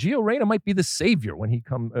goodness. Well, Gio Reyna might be the savior when he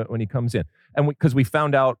comes in. And because we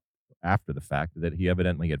found out after the fact that he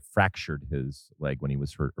evidently had fractured his leg when he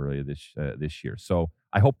was hurt earlier this year. So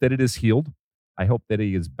I hope that it is healed. I hope that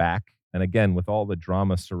he is back. And again, with all the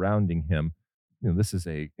drama surrounding him, this is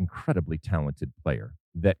a incredibly talented player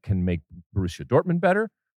that can make Borussia Dortmund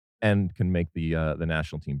better and can make the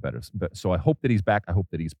national team better. So I hope that he's back. I hope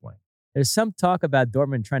that he's playing. There's some talk about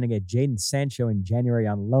Dortmund trying to get Jadon Sancho in January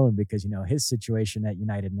on loan because, his situation at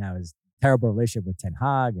United now is a terrible relationship with Ten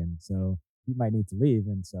Hag, and so he might need to leave.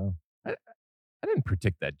 And so I didn't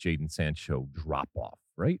predict that Jadon Sancho drop off,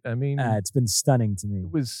 right? I mean, it's been stunning to me.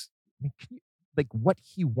 It was what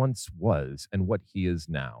he once was and what he is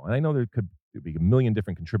now. And I know there could be a million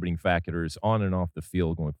different contributing factors on and off the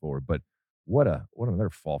field going forward, but what another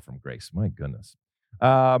fall from grace. My goodness.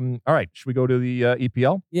 All right. Should we go to the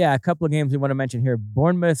EPL? Yeah, a couple of games we want to mention here.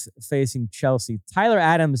 Bournemouth facing Chelsea. Tyler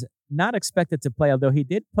Adams not expected to play, although he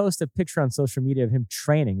did post a picture on social media of him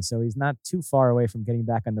training, so he's not too far away from getting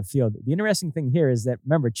back on the field. The interesting thing here is that,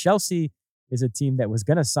 remember, Chelsea is a team that was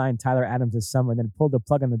going to sign Tyler Adams this summer and then pulled the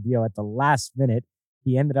plug on the deal at the last minute.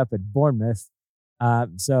 He ended up at Bournemouth.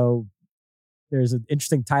 So there's an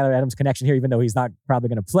interesting Tyler Adams connection here, even though he's not probably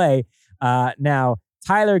going to play. Now,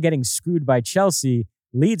 Tyler getting screwed by Chelsea,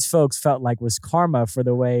 Leeds folks felt like was karma for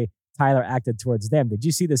the way Tyler acted towards them. Did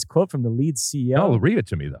you see this quote from the Leeds CEO? No, read it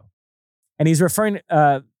to me, though. And he's referring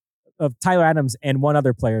of Tyler Adams and one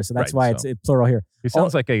other player, so that's why it's plural here. He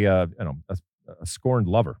sounds like a scorned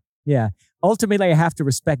lover. Yeah. Ultimately, I have to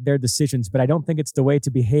respect their decisions, but I don't think it's the way to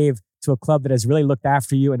behave to a club that has really looked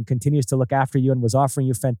after you and continues to look after you and was offering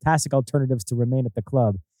you fantastic alternatives to remain at the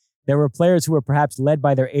club. There were players who were perhaps led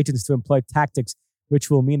by their agents to employ tactics which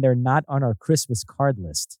will mean they're not on our Christmas card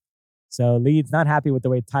list. So Leeds not happy with the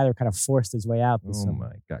way Tyler kind of forced his way out this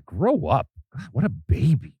summer. My God. Grow up. God, what a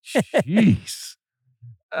baby. Jeez.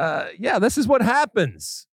 Yeah, this is what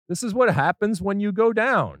happens. This is what happens when you go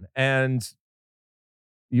down. And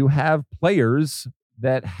you have players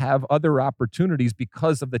that have other opportunities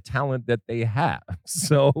because of the talent that they have.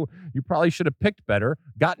 So you probably should have picked better,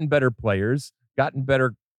 gotten better players, gotten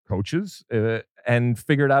better coaches, and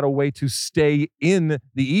figured out a way to stay in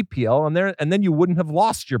the EPL, and then you wouldn't have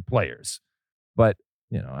lost your players. But,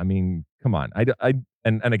 I mean, come on.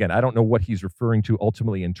 And again, I don't know what he's referring to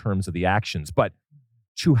ultimately in terms of the actions, but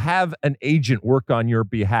to have an agent work on your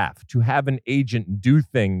behalf, to have an agent do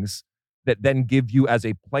things that then give you as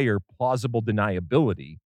a player plausible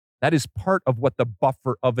deniability, that is part of what the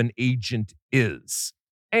buffer of an agent is.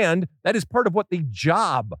 And that is part of what the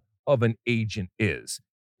job of an agent is.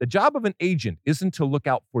 The job of an agent isn't to look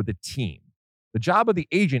out for the team. The job of the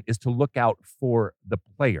agent is to look out for the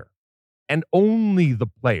player and only the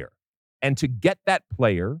player, and to get that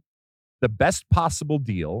player the best possible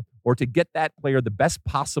deal, or to get that player the best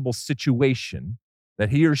possible situation that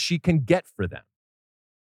he or she can get for them.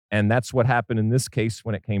 And that's what happened in this case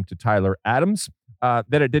when it came to Tyler Adams, that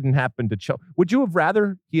it didn't happen to Chelsea. Would you have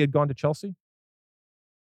rather he had gone to Chelsea?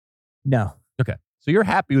 No. Okay. So you're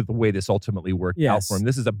happy with the way this ultimately worked out Yes. for him.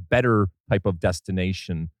 This is a better type of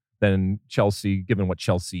destination than Chelsea, given what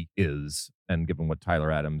Chelsea is and given what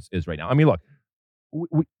Tyler Adams is right now. I mean, look,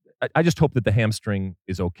 I just hope that the hamstring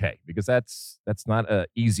is okay, because that's not an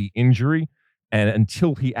easy injury. And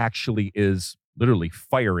until he actually is literally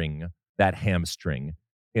firing that hamstring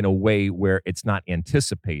in a way where it's not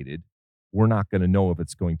anticipated, we're not going to know if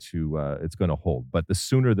it's going to hold. But the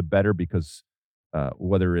sooner the better, because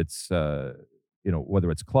whether it's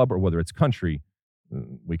club or whether it's country,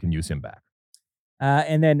 we can use him back.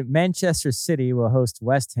 And then Manchester City will host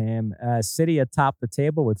West Ham. City atop the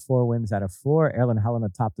table with 4 wins out of 4. Erling Haaland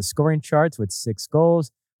atop the scoring charts with 6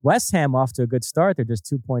 goals. West Ham off to a good start. They're just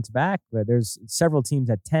 2 points back, but there's several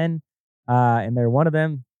teams at 10, and they're one of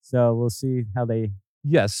them. So we'll see how they.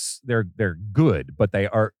 Yes, they're good, but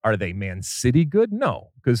are they Man City good?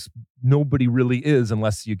 No, because nobody really is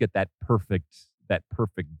unless you get that perfect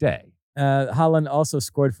day. Haaland also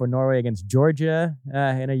scored for Norway against Georgia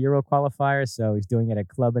in a Euro qualifier, so he's doing it at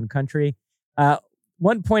club and country.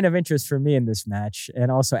 One point of interest for me in this match,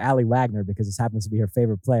 and also Ali Wagner, because this happens to be her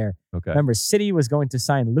favorite player. Okay. Remember, City was going to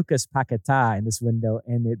sign Lucas Paquetá in this window,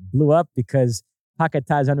 and it blew up because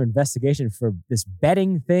Paquetá is under investigation for this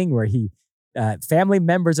betting thing where family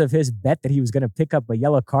members of his bet that he was going to pick up a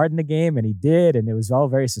yellow card in the game, and he did, and it was all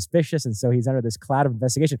very suspicious, and so he's under this cloud of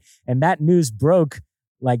investigation. And that news broke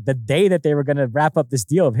like the day that they were going to wrap up this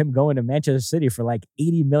deal of him going to Manchester City for like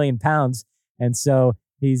 £80 million. And so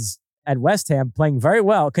he's at West Ham playing very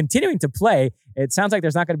well, continuing to play. It sounds like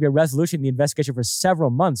there's not going to be a resolution in the investigation for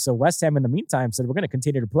several months. So West Ham in the meantime said, we're going to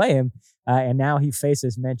continue to play him. And now he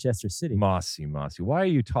faces Manchester City. Mossy, why are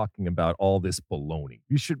you talking about all this baloney?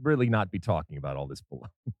 You should really not be talking about all this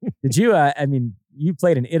baloney. Did you, you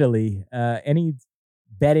played in Italy. Any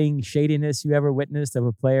betting shadiness you ever witnessed of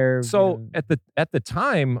a player? So at the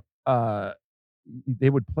time, they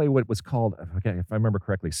would play what was called, if I remember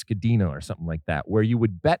correctly, Schedino or something like that, where you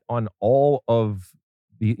would bet on all of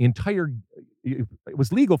the entire. It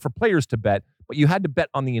was legal for players to bet, but you had to bet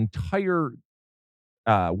on the entire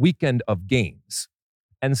weekend of games,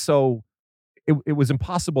 and so it was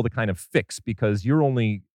impossible to kind of fix because you're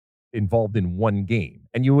only involved in one game,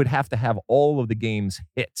 and you would have to have all of the games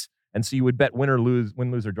hit. And so you would bet win, lose,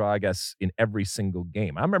 or draw, I guess, in every single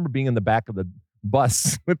game. I remember being in the back of the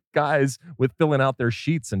bus with guys with filling out their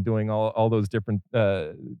sheets and doing all those different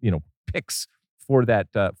picks for that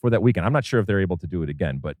weekend. I'm not sure if they're able to do it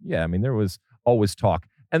again, but yeah, I mean, there was always talk.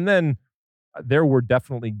 And then there were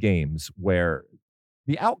definitely games where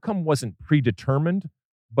the outcome wasn't predetermined,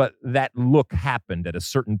 but that look happened at a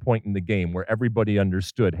certain point in the game where everybody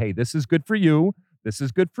understood, hey, this is good for you, this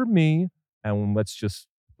is good for me, and let's just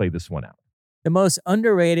play this one out. The most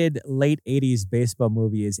underrated late 80s baseball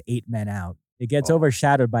movie is 8 Men Out. It gets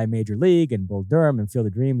overshadowed by Major League and Bull Durham and Field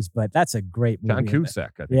of Dreams, but that's a great movie. John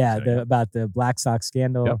Cusack, I think. Yeah, about the Black Sox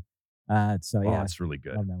scandal. Yep. Yeah. It's really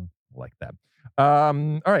good. Love that one. I like that. All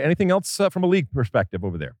right, anything else from a league perspective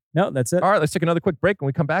over there? No, that's it. All right, let's take another quick break. When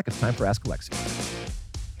we come back, it's time for Ask Alexi.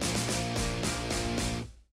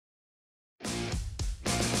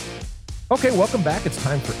 Okay, welcome back. It's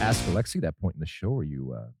time for Ask Alexi, that point in the show where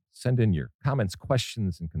you send in your comments,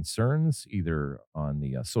 questions, and concerns either on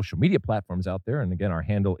the social media platforms out there. And again, our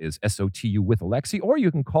handle is SOTU with Alexi, or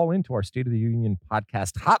you can call into our State of the Union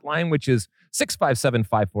podcast hotline, which is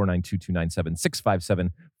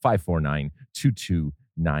 657-549-2297,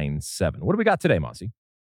 657-549-2297. What do we got today, Mossy?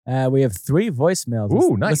 We have 3 voicemails.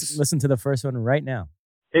 Ooh, nice. Listen to the first one right now.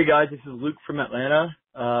 Hey guys, this is Luke from Atlanta.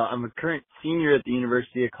 I'm a current senior at the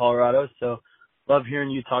University of Colorado, so love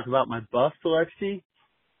hearing you talk about my buffs, Alexi.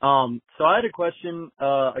 So I had a question,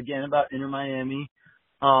 again, about Inter Miami.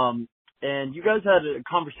 And you guys had a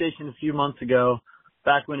conversation a few months ago,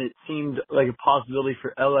 back when it seemed like a possibility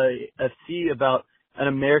for LAFC about an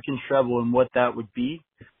American treble and what that would be.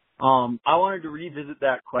 I wanted to revisit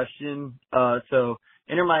that question. So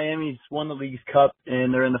Inter Miami's won the Leagues Cup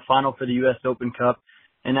and they're in the final for the US Open Cup.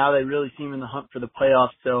 And now they really seem in the hunt for the playoffs.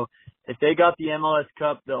 So if they got the MLS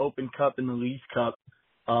Cup, the Open Cup, and the Leagues Cup,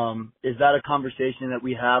 is that a conversation that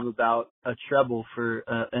we have about a treble for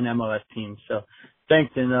an MLS team? So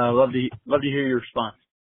thanks, and love to hear your response.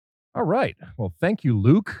 All right. Well, thank you,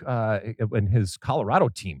 Luke, and his Colorado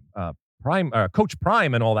team, Coach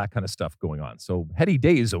Prime, and all that kind of stuff going on. So heady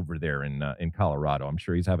days over there in Colorado. I'm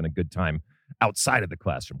sure he's having a good time outside of the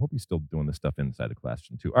classroom. Hope he's still doing this stuff inside the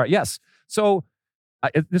classroom too. All right. Yes. So I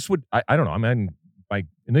don't know. I mean, my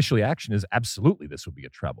initial reaction is absolutely this would be a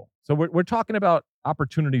treble. So we're talking about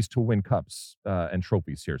opportunities to win cups and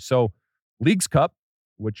trophies here. So Leagues Cup,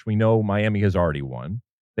 which we know Miami has already won.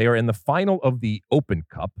 They are in the final of the Open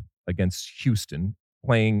Cup against Houston,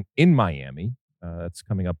 playing in Miami. That's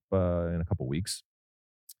coming up in a couple weeks.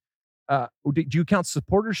 Do you count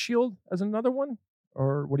Supporters Shield as another one?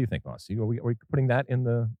 Or what do you think, Mossy? Are we putting that in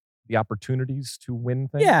the opportunities to win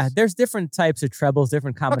things? Yeah, there's different types of trebles,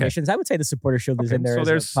 different combinations. Okay. I would say the Supporters Shield is in there. So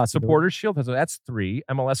there's Supporters Shield. That's 3.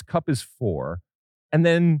 MLS Cup is 4. And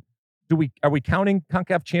then are we counting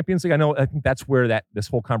CONCACAF Champions League? I think that's where this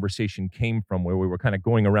whole conversation came from, where we were kind of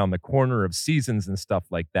going around the corner of seasons and stuff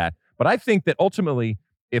like that. But I think that ultimately,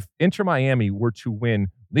 if Inter Miami were to win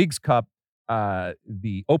Leagues Cup,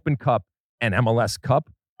 the Open Cup, and MLS Cup,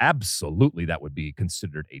 absolutely that would be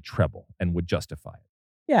considered a treble and would justify it.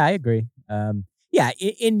 Yeah, I agree.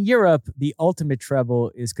 In Europe, the ultimate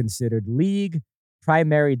treble is considered league,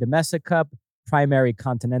 primary domestic cup, primary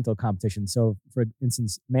continental competition. So, for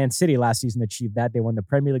instance, Man City last season achieved that. They won the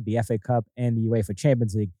Premier League, the FA Cup, and the UEFA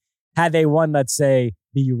Champions League. Had they won, let's say,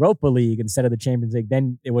 the Europa League instead of the Champions League,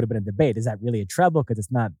 then it would have been a debate. Is that really a treble? Because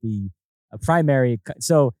it's not the primary.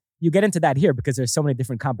 So you get into that here because there's so many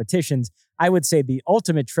different competitions. I would say the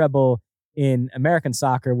ultimate treble in American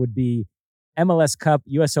soccer would be MLS Cup,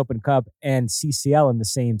 US Open Cup, and CCL in the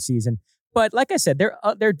same season. But like I said, there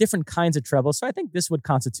are different kinds of trebles. So I think this would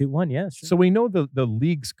constitute one. Yeah, sure. So we know the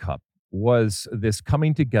Leagues Cup was this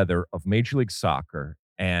coming together of Major League Soccer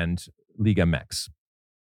and Liga MX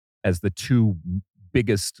as the 2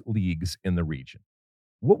 biggest leagues in the region.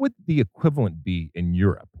 What would the equivalent be in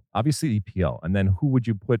Europe? Obviously EPL. And then who would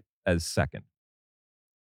you put as second?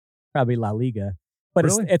 Probably La Liga. But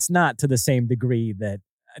really? it's not to the same degree that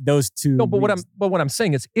those 2. No, but what I'm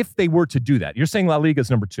saying is if they were to do that, you're saying La Liga is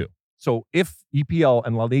number 2. So if EPL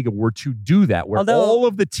and La Liga were to do that, where all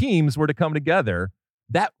of the teams were to come together,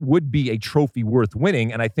 that would be a trophy worth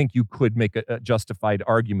winning. And I think you could make a justified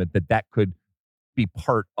argument that could be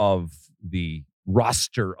part of the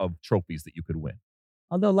roster of trophies that you could win.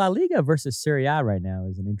 Although La Liga versus Serie A right now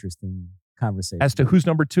is an interesting conversation. As to who's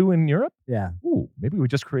number 2 in Europe? Yeah. Ooh, maybe we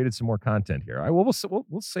just created some more content here. All right,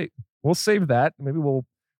 we'll save that. Maybe we'll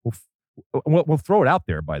throw it out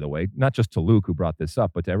there, by the way, not just to Luke who brought this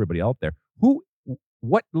up, but to everybody out there.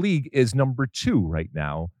 What league is number 2 right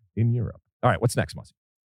now in Europe? All right, what's next, Mossy?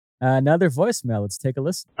 Another voicemail. Let's take a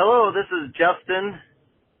listen. Hello, this is Justin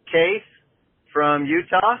Case from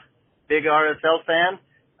Utah. Big RSL fan.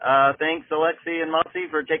 Thanks, Alexi and Mossy,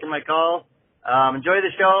 for taking my call. Enjoy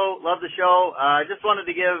the show. Love the show. I just wanted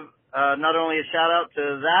to give not only a shout-out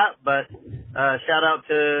to that, but a shout-out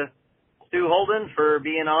to Stu Holden for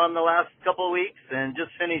being on the last couple of weeks, and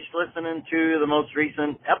just finished listening to the most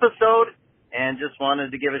recent episode, and just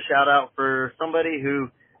wanted to give a shout-out for somebody who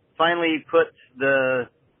finally put the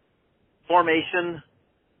formation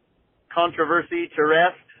controversy to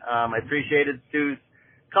rest. I appreciated Stu's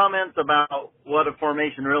comments about what a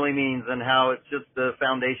formation really means and how it's just the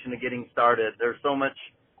foundation of getting started. There's so much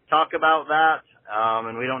talk about that,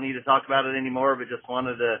 and we don't need to talk about it anymore, but just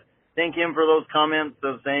wanted to thank him for those comments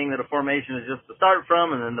of saying that a formation is just to start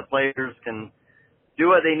from, and then the players can do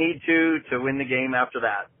what they need to win the game after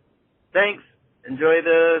that. Thanks. Enjoy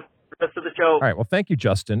the rest of the show. All right. Well, thank you,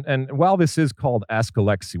 Justin. And while this is called Ask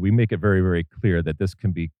Alexi, we make it very, very clear that this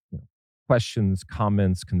can be questions,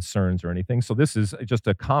 comments, concerns, or anything. So this is just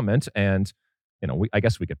a comment, and I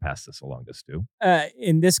guess we could pass this along to Stu.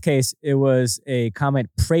 In this case, it was a comment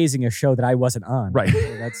praising a show that I wasn't on. Right.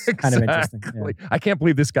 So that's kind of interesting. Yeah. I can't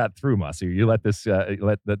believe this got through, Mossy. You let this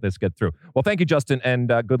get through. Well, thank you, Justin, and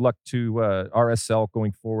good luck to RSL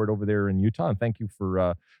going forward over there in Utah. And thank you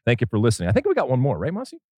for listening. I think we got one more, right,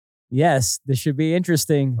 Mossy? Yes, this should be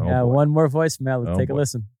interesting. One more voicemail. Let's take a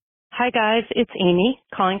listen. Hi, guys. It's Amy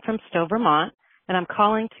calling from Stowe, Vermont. and I'm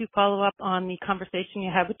calling to follow up on the conversation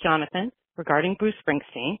you had with Jonathan regarding Bruce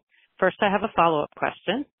Springsteen. First, I have a follow-up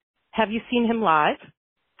question. Have you seen him live?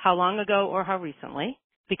 How long ago or how recently?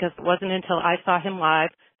 Because it wasn't until I saw him live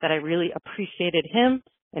that I really appreciated him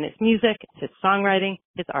and his music, his songwriting,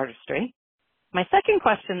 his artistry. My second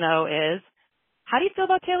question, though, is how do you feel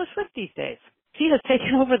about Taylor Swift these days? She has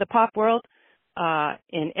taken over the pop world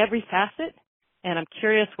in every facet, and I'm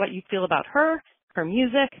curious what you feel about her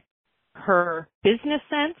music, her business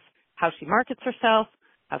sense, how she markets herself,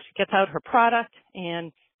 how she gets out her product,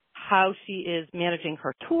 and how she is managing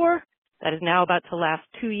her tour that is now about to last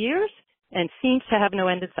 2 years and seems to have no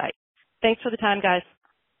end in sight. Thanks for the time, guys.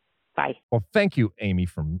 Bye. Well, thank you, Amy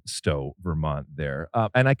from Stowe, Vermont there.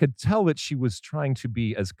 And I could tell that she was trying to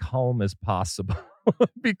be as calm as possible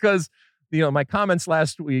because, my comments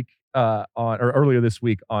last week earlier this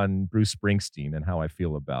week on Bruce Springsteen and how I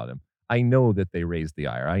feel about him. I know that they raised the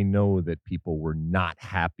ire. I know that people were not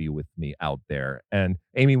happy with me out there. And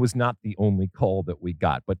Amy was not the only call that we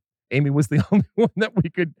got, but Amy was the only one that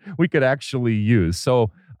we could actually use.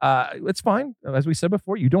 So it's fine. As we said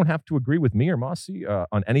before, you don't have to agree with me or Mossy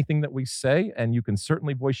on anything that we say, and you can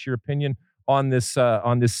certainly voice your opinion on this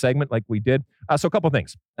segment like we did. So a couple of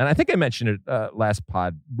things, and I think I mentioned it last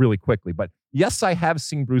pod really quickly, but yes, I have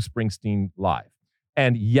seen Bruce Springsteen live.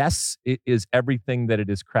 And yes, it is everything that it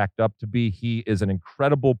is cracked up to be. He is an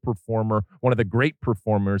incredible performer, one of the great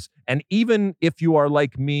performers. And even if you are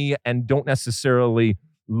like me and don't necessarily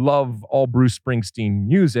love all Bruce Springsteen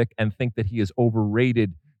music and think that he is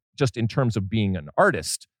overrated just in terms of being an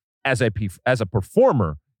artist, as a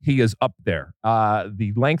performer, he is up there.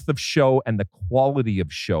 The length of show and the quality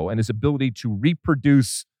of show and his ability to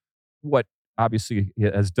reproduce what obviously he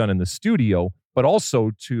has done in the studio, but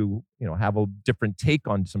also to have a different take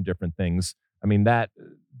on some different things. I mean, that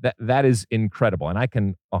is incredible, and I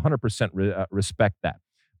can 100% respect that.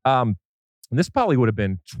 And this probably would have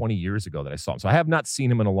been 20 years ago that I saw him. So I have not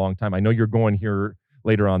seen him in a long time. I know you're going here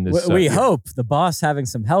later on this. We hope. The boss having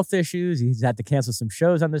some health issues. He's had to cancel some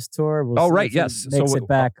shows on this tour. We'll see if yes. He makes it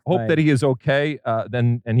back. Hope that he is okay.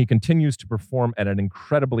 And he continues to perform at an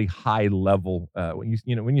incredibly high level. When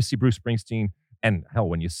you see Bruce Springsteen, and hell,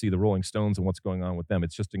 when you see the Rolling Stones and what's going on with them,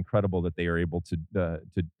 it's just incredible that they are able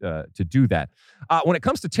to do that. When it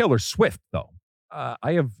comes to Taylor Swift, though,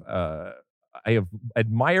 I have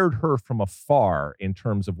admired her from afar in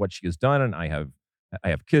terms of what she has done, and I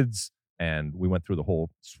have kids, and we went through the whole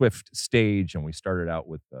Swift stage, and we started out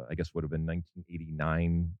with I guess would have been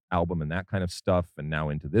 1989 album and that kind of stuff, and now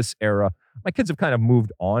into this era. My kids have kind of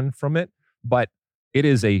moved on from it, but it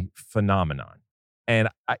is a phenomenon. And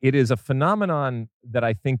it is a phenomenon that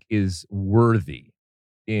I think is worthy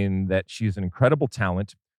in that she's an incredible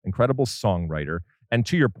talent, incredible songwriter. And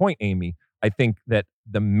to your point, Amy, I think that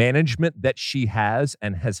the management that she has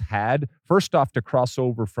and has had, first off, to cross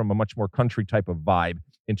over from a much more country type of vibe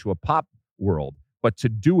into a pop world, but to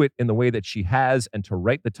do it in the way that she has and to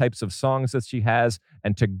write the types of songs that she has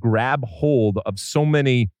and to grab hold of so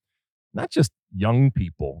many, not just young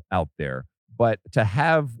people out there, but to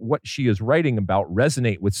have what she is writing about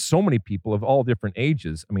resonate with so many people of all different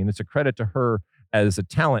ages. I mean, it's a credit to her as a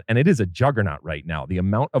talent, and it is a juggernaut right now. The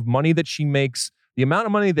amount of money that she makes, the amount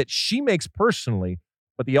of money that she makes personally,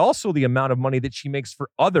 but also the amount of money that she makes for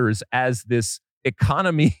others as this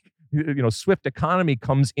economy, Swift economy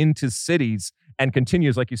comes into cities and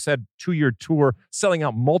continues, like you said, 2-year tour, selling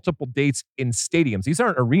out multiple dates in stadiums. These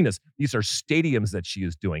aren't arenas. These are stadiums that she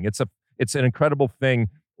is doing. It's an incredible thing.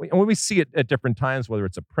 When we see it at different times, whether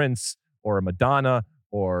it's a Prince or a Madonna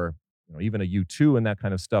or even a U2 and that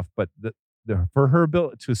kind of stuff, but her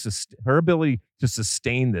ability to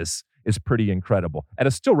sustain this is pretty incredible at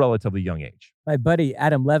a still relatively young age. My buddy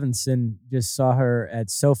Adam Levinson just saw her at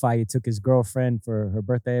SoFi. He took his girlfriend for her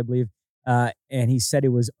birthday, I believe, and he said it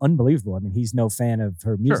was unbelievable. I mean, he's no fan of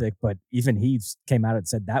her music, but even he came out and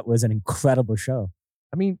said that was an incredible show.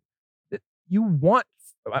 I mean, you want,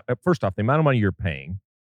 first off, the amount of money you're paying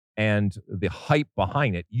and the hype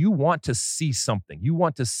behind it, you want to see something. You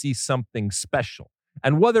want to see something special.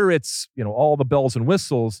 And whether it's, all the bells and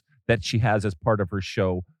whistles that she has as part of her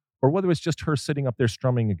show, or whether it's just her sitting up there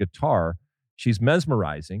strumming a guitar, she's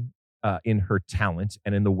mesmerizing in her talent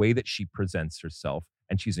and in the way that she presents herself.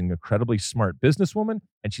 And she's an incredibly smart businesswoman,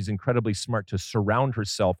 and she's incredibly smart to surround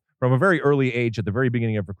herself from a very early age at the very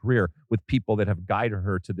beginning of her career with people that have guided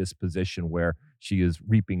her to this position where she is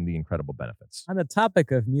reaping the incredible benefits. On the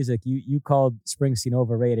topic of music, you called Springsteen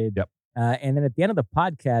overrated. Yep. And then at the end of the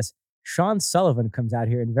podcast, Sean Sullivan comes out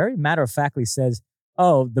here and very matter-of-factly says,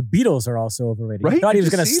 oh, the Beatles are also overrated. Right? He thought he was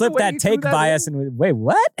going to slip that take by us. And wait,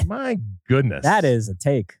 what? My goodness. That is a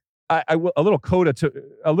take. a little coda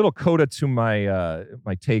to my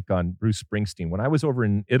my take on Bruce Springsteen. When I was over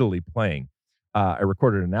in Italy playing, I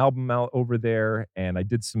recorded an album out over there, and I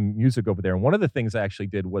did some music over there. And one of the things I actually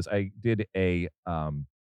did was I did a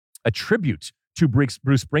tribute to Bruce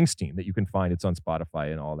Springsteen that you can find. It's on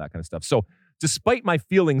Spotify and all that kind of stuff. So despite my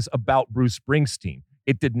feelings about Bruce Springsteen,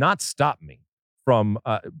 it did not stop me from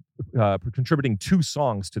contributing 2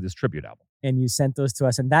 songs to this tribute album. And you sent those to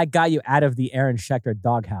us, and that got you out of the Aaron Schechter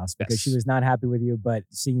doghouse because she was not happy with you, but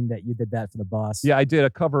seeing that you did that for the boss. Yeah, I did a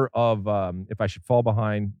cover of If I Should Fall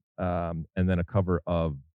Behind, and then a cover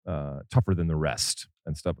of Tougher Than the Rest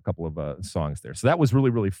and stuff, a couple of songs there. So that was really,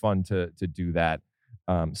 really fun to do that.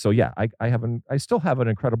 So yeah, I still have an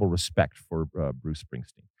incredible respect for Bruce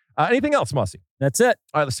Springsteen. Anything else, Musah? That's it.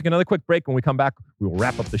 All right, let's take another quick break. When we come back, we will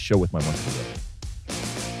wrap up the show with my one for the road.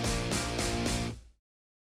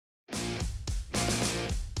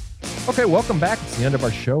 Okay, welcome back. It's the end of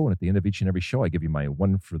our show, and at the end of each and every show, I give you my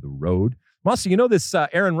one for the road. Musah, you know this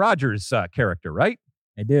Aaron Rodgers character, right?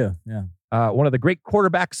 I do, yeah. One of the great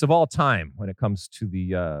quarterbacks of all time when it comes to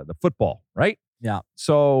the football, right? Yeah.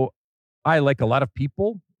 So I, like a lot of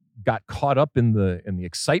people, got caught up in the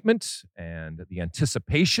excitement and the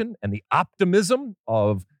anticipation and the optimism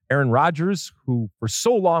of Aaron Rodgers, who for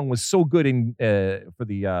so long was so good for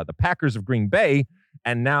the Packers of Green Bay,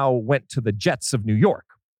 and now went to the Jets of New York,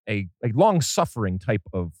 a long-suffering type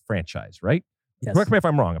of franchise, right? Yes. Correct me if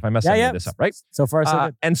I'm wrong, if I mess any of this up, right? So far, so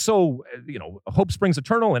good. And so, hope springs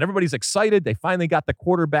eternal, and everybody's excited. They finally got the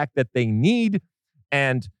quarterback that they need.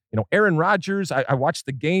 And, Aaron Rodgers, I watched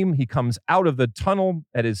the game. He comes out of the tunnel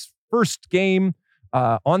at his first game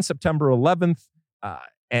on September 11th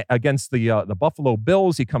against the Buffalo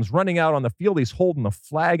Bills. He comes running out on the field. He's holding the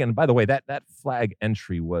flag. And by the way, that flag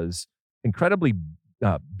entry was incredibly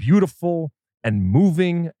beautiful and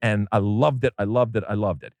moving, and I loved it.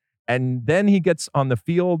 And then he gets on the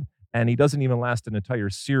field, and he doesn't even last an entire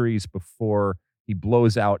series before he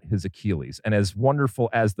blows out his Achilles. And as wonderful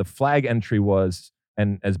as the flag entry was,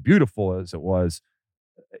 and as beautiful as it was,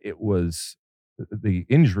 the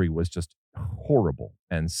injury was just horrible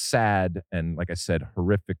and sad, and like I said,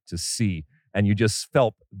 horrific to see. And you just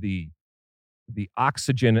felt the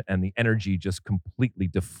oxygen and the energy just completely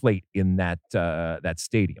deflate in that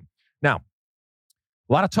stadium. Now,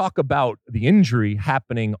 a lot of talk about the injury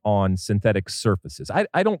happening on synthetic surfaces.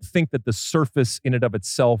 I don't think that the surface in and of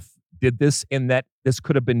itself did this, in that this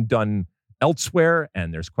could have been done elsewhere,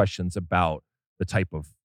 and there's questions about the type of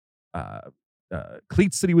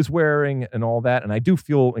cleats that he was wearing and all that. And I do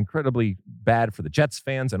feel incredibly bad for the Jets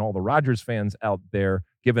fans and all the Rodgers fans out there,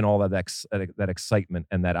 given all of that excitement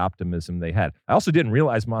and that optimism they had. I also didn't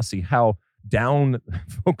realize, Musah, how down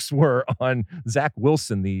folks were on Zach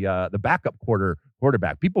Wilson, the backup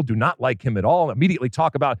quarterback. People do not like him at all. Immediately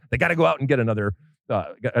talk about they got to go out and get another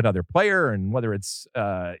player, and whether it's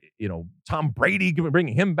Tom Brady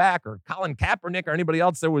bringing him back, or Colin Kaepernick, or anybody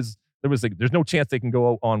else. There's no chance they can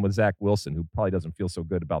go on with Zach Wilson, who probably doesn't feel so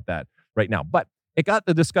good about that right now. But it got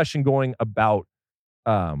the discussion going about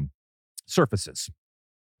surfaces.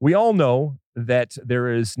 We all know that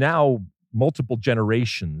there is now multiple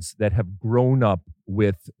generations that have grown up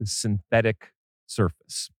with synthetic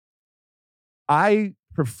surface. I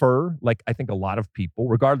prefer, like I think a lot of people,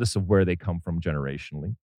 regardless of where they come from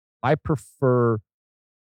generationally, I prefer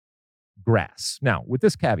grass. Now, with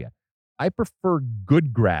this caveat, I prefer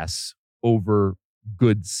good grass over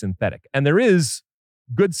good synthetic. And there is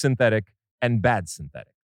good synthetic and bad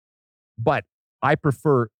synthetic. But I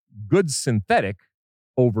prefer good synthetic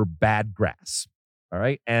over bad grass. All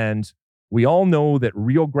right. And we all know that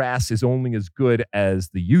real grass is only as good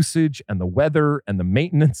as the usage and the weather and the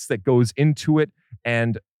maintenance that goes into it.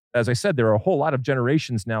 And as I said, there are a whole lot of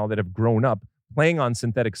generations now that have grown up playing on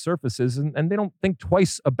synthetic surfaces, and they don't think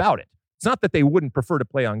twice about it. It's not that they wouldn't prefer to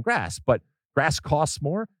play on grass, but grass costs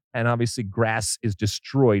more, and obviously grass is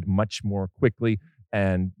destroyed much more quickly,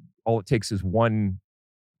 and all it takes is one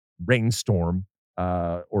rainstorm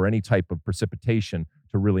or any type of precipitation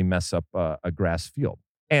to really mess up a grass field.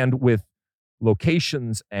 And with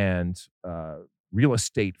locations and real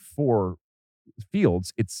estate for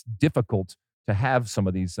fields, it's difficult to have some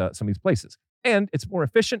of these places. And it's more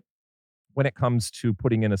efficient when it comes to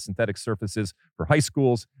putting in a synthetic surfaces for high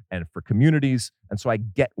schools and for communities. And so I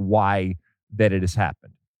get why that it has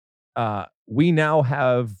happened. We now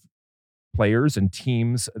have players and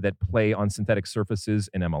teams that play on synthetic surfaces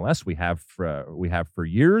in MLS. We have for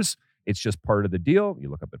years. It's just part of the deal. You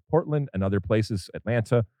look up at Portland and other places,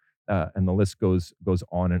 Atlanta, and the list goes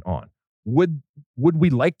on and on. Would we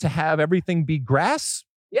like to have everything be grass?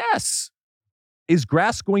 Yes. Is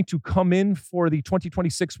grass going to come in for the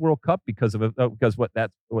 2026 World Cup because what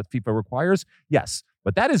FIFA requires? Yes,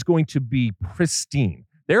 but that is going to be pristine.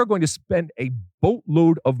 They're going to spend a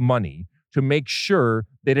boatload of money to make sure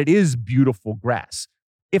that it is beautiful grass.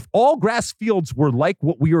 If all grass fields were like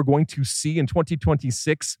what we are going to see in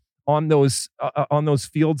 2026 on those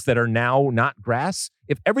fields that are now not grass,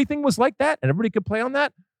 if everything was like that and everybody could play on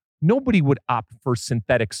that, nobody would opt for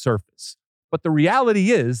synthetic surface. But the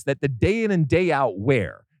reality is that the day in and day out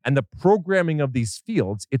wear and the programming of these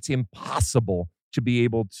fields, it's impossible to be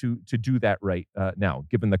able to do that right now,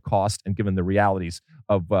 given the cost and given the realities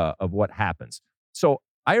of what happens. So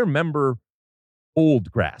I remember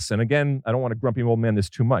old grass. And again, I don't want to grumpy old man this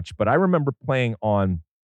too much, but I remember playing on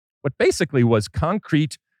what basically was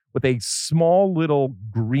concrete with a small little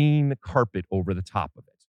green carpet over the top of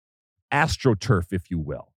it. AstroTurf, if you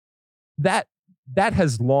will. That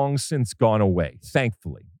has long since gone away,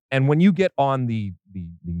 thankfully. And when you get on the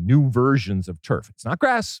new versions of turf, it's not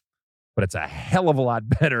grass, but it's a hell of a lot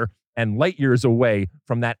better and light years away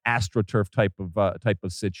from that AstroTurf type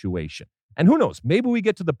of situation. And who knows? Maybe we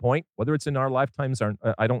get to the point, whether it's in our lifetimes or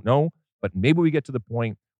I don't know, but maybe we get to the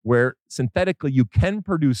point where synthetically you can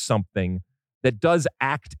produce something that does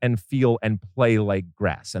act and feel and play like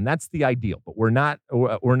grass, and that's the ideal. But we're not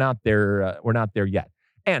there. We're not there yet.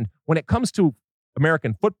 And when it comes to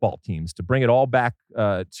American football teams, to bring it all back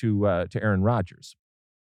to Aaron Rodgers,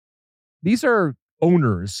 these are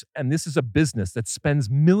owners, and this is a business that spends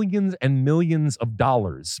millions and millions of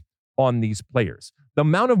dollars on these players. The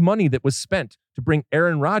amount of money that was spent to bring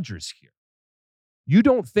Aaron Rodgers here, you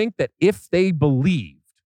don't think that if they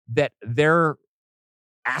believed that their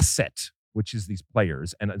asset, which is these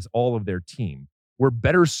players and as all of their team, were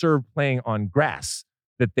better served playing on grass,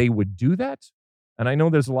 that they would do that? And I know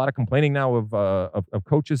there's a lot of complaining now of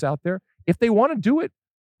coaches out there. If they want to do it,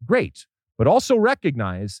 great. But also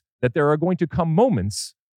recognize that there are going to come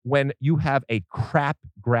moments when you have a crap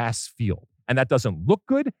grass field. And that doesn't look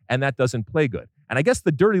good, and that doesn't play good. And I guess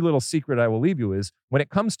the dirty little secret I will leave you is when it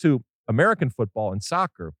comes to American football and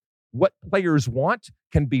soccer, what players want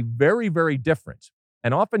can be very, very different.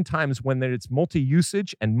 And oftentimes when it's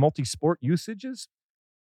multi-usage and multi-sport usages,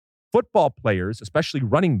 football players, especially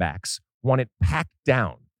running backs, want it packed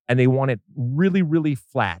down, and they want it really, really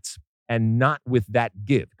flat and not with that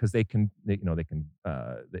give, because they can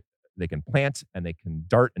plant and they can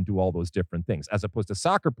dart and do all those different things, as opposed to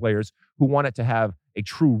soccer players who want it to have a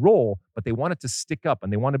true roll, but they want it to stick up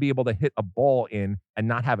and they want to be able to hit a ball in and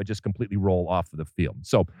not have it just completely roll off of the field.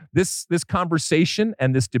 So this conversation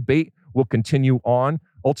and this debate will continue on.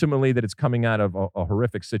 Ultimately, that it's coming out of a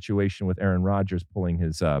horrific situation with Aaron Rodgers pulling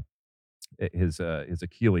his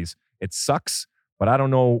Achilles. It sucks, but I don't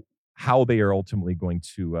know how they are ultimately going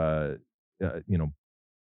to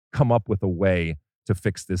come up with a way to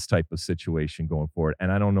fix this type of situation going forward.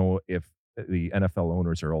 And I don't know if the NFL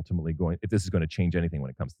owners are ultimately if this is going to change anything when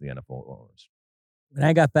it comes to the NFL owners. When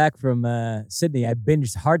I got back from Sydney, I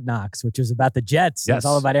binged Hard Knocks, which was about the Jets. Yes. It's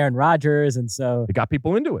all about Aaron Rodgers. And so it got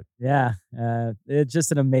people into it. Yeah. It's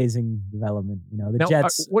just an amazing development. The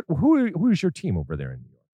Jets. Who's your team over there in New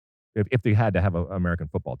York? If they had to have an American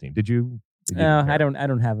football team, did you no, I don't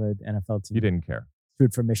have an NFL team. You didn't care.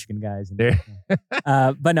 Food for Michigan guys.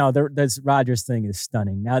 But no, this Rodgers thing is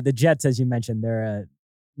stunning. Now, the Jets, as you mentioned, they're a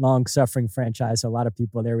long-suffering franchise. So a lot of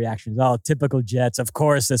people, their reaction is, oh, typical Jets. Of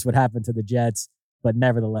course, this would happen to the Jets. But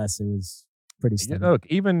nevertheless, it was pretty stunning. Look,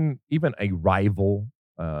 even a rival,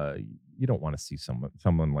 you don't want to see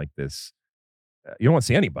someone like this. You don't want to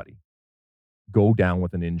see anybody go down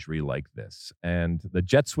with an injury like this. And the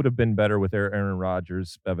Jets would have been better with Aaron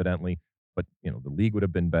Rodgers, evidently. But, the league would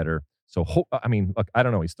have been better. So, look, I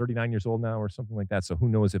don't know. He's 39 years old now or something like that. So who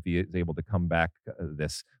knows if he is able to come back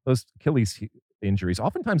those Achilles injuries.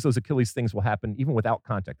 Oftentimes those Achilles things will happen even without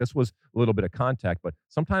contact. This was a little bit of contact, but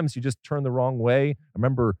sometimes you just turn the wrong way. I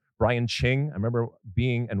remember Brian Ching. I remember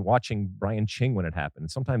being and watching Brian Ching when it happened.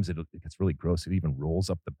 And sometimes it gets really gross. It even rolls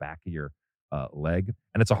up the back of your leg.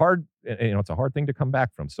 And it's a hard thing to come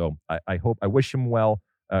back from. So I wish him well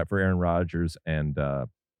for Aaron Rodgers, and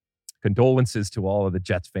condolences to all of the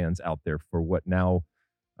Jets fans out there for what now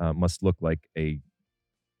must look like a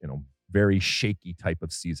very shaky type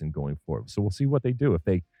of season going forward. So we'll see what they do.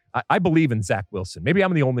 I believe in Zach Wilson. Maybe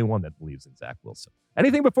I'm the only one that believes in Zach Wilson.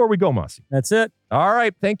 Anything before we go, Mossy? That's it. All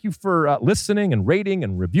right. Thank you for listening and rating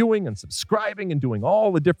and reviewing and subscribing and doing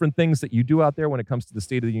all the different things that you do out there when it comes to the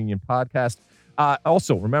State of the Union podcast.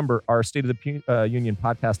 Also, remember our State of the Union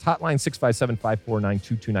podcast hotline,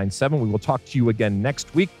 657-549-2297. We will talk to you again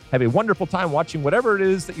next week. Have a wonderful time watching whatever it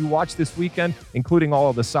is that you watch this weekend, including all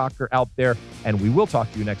of the soccer out there. And we will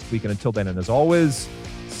talk to you next week. And until then, and as always,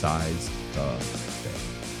 size up.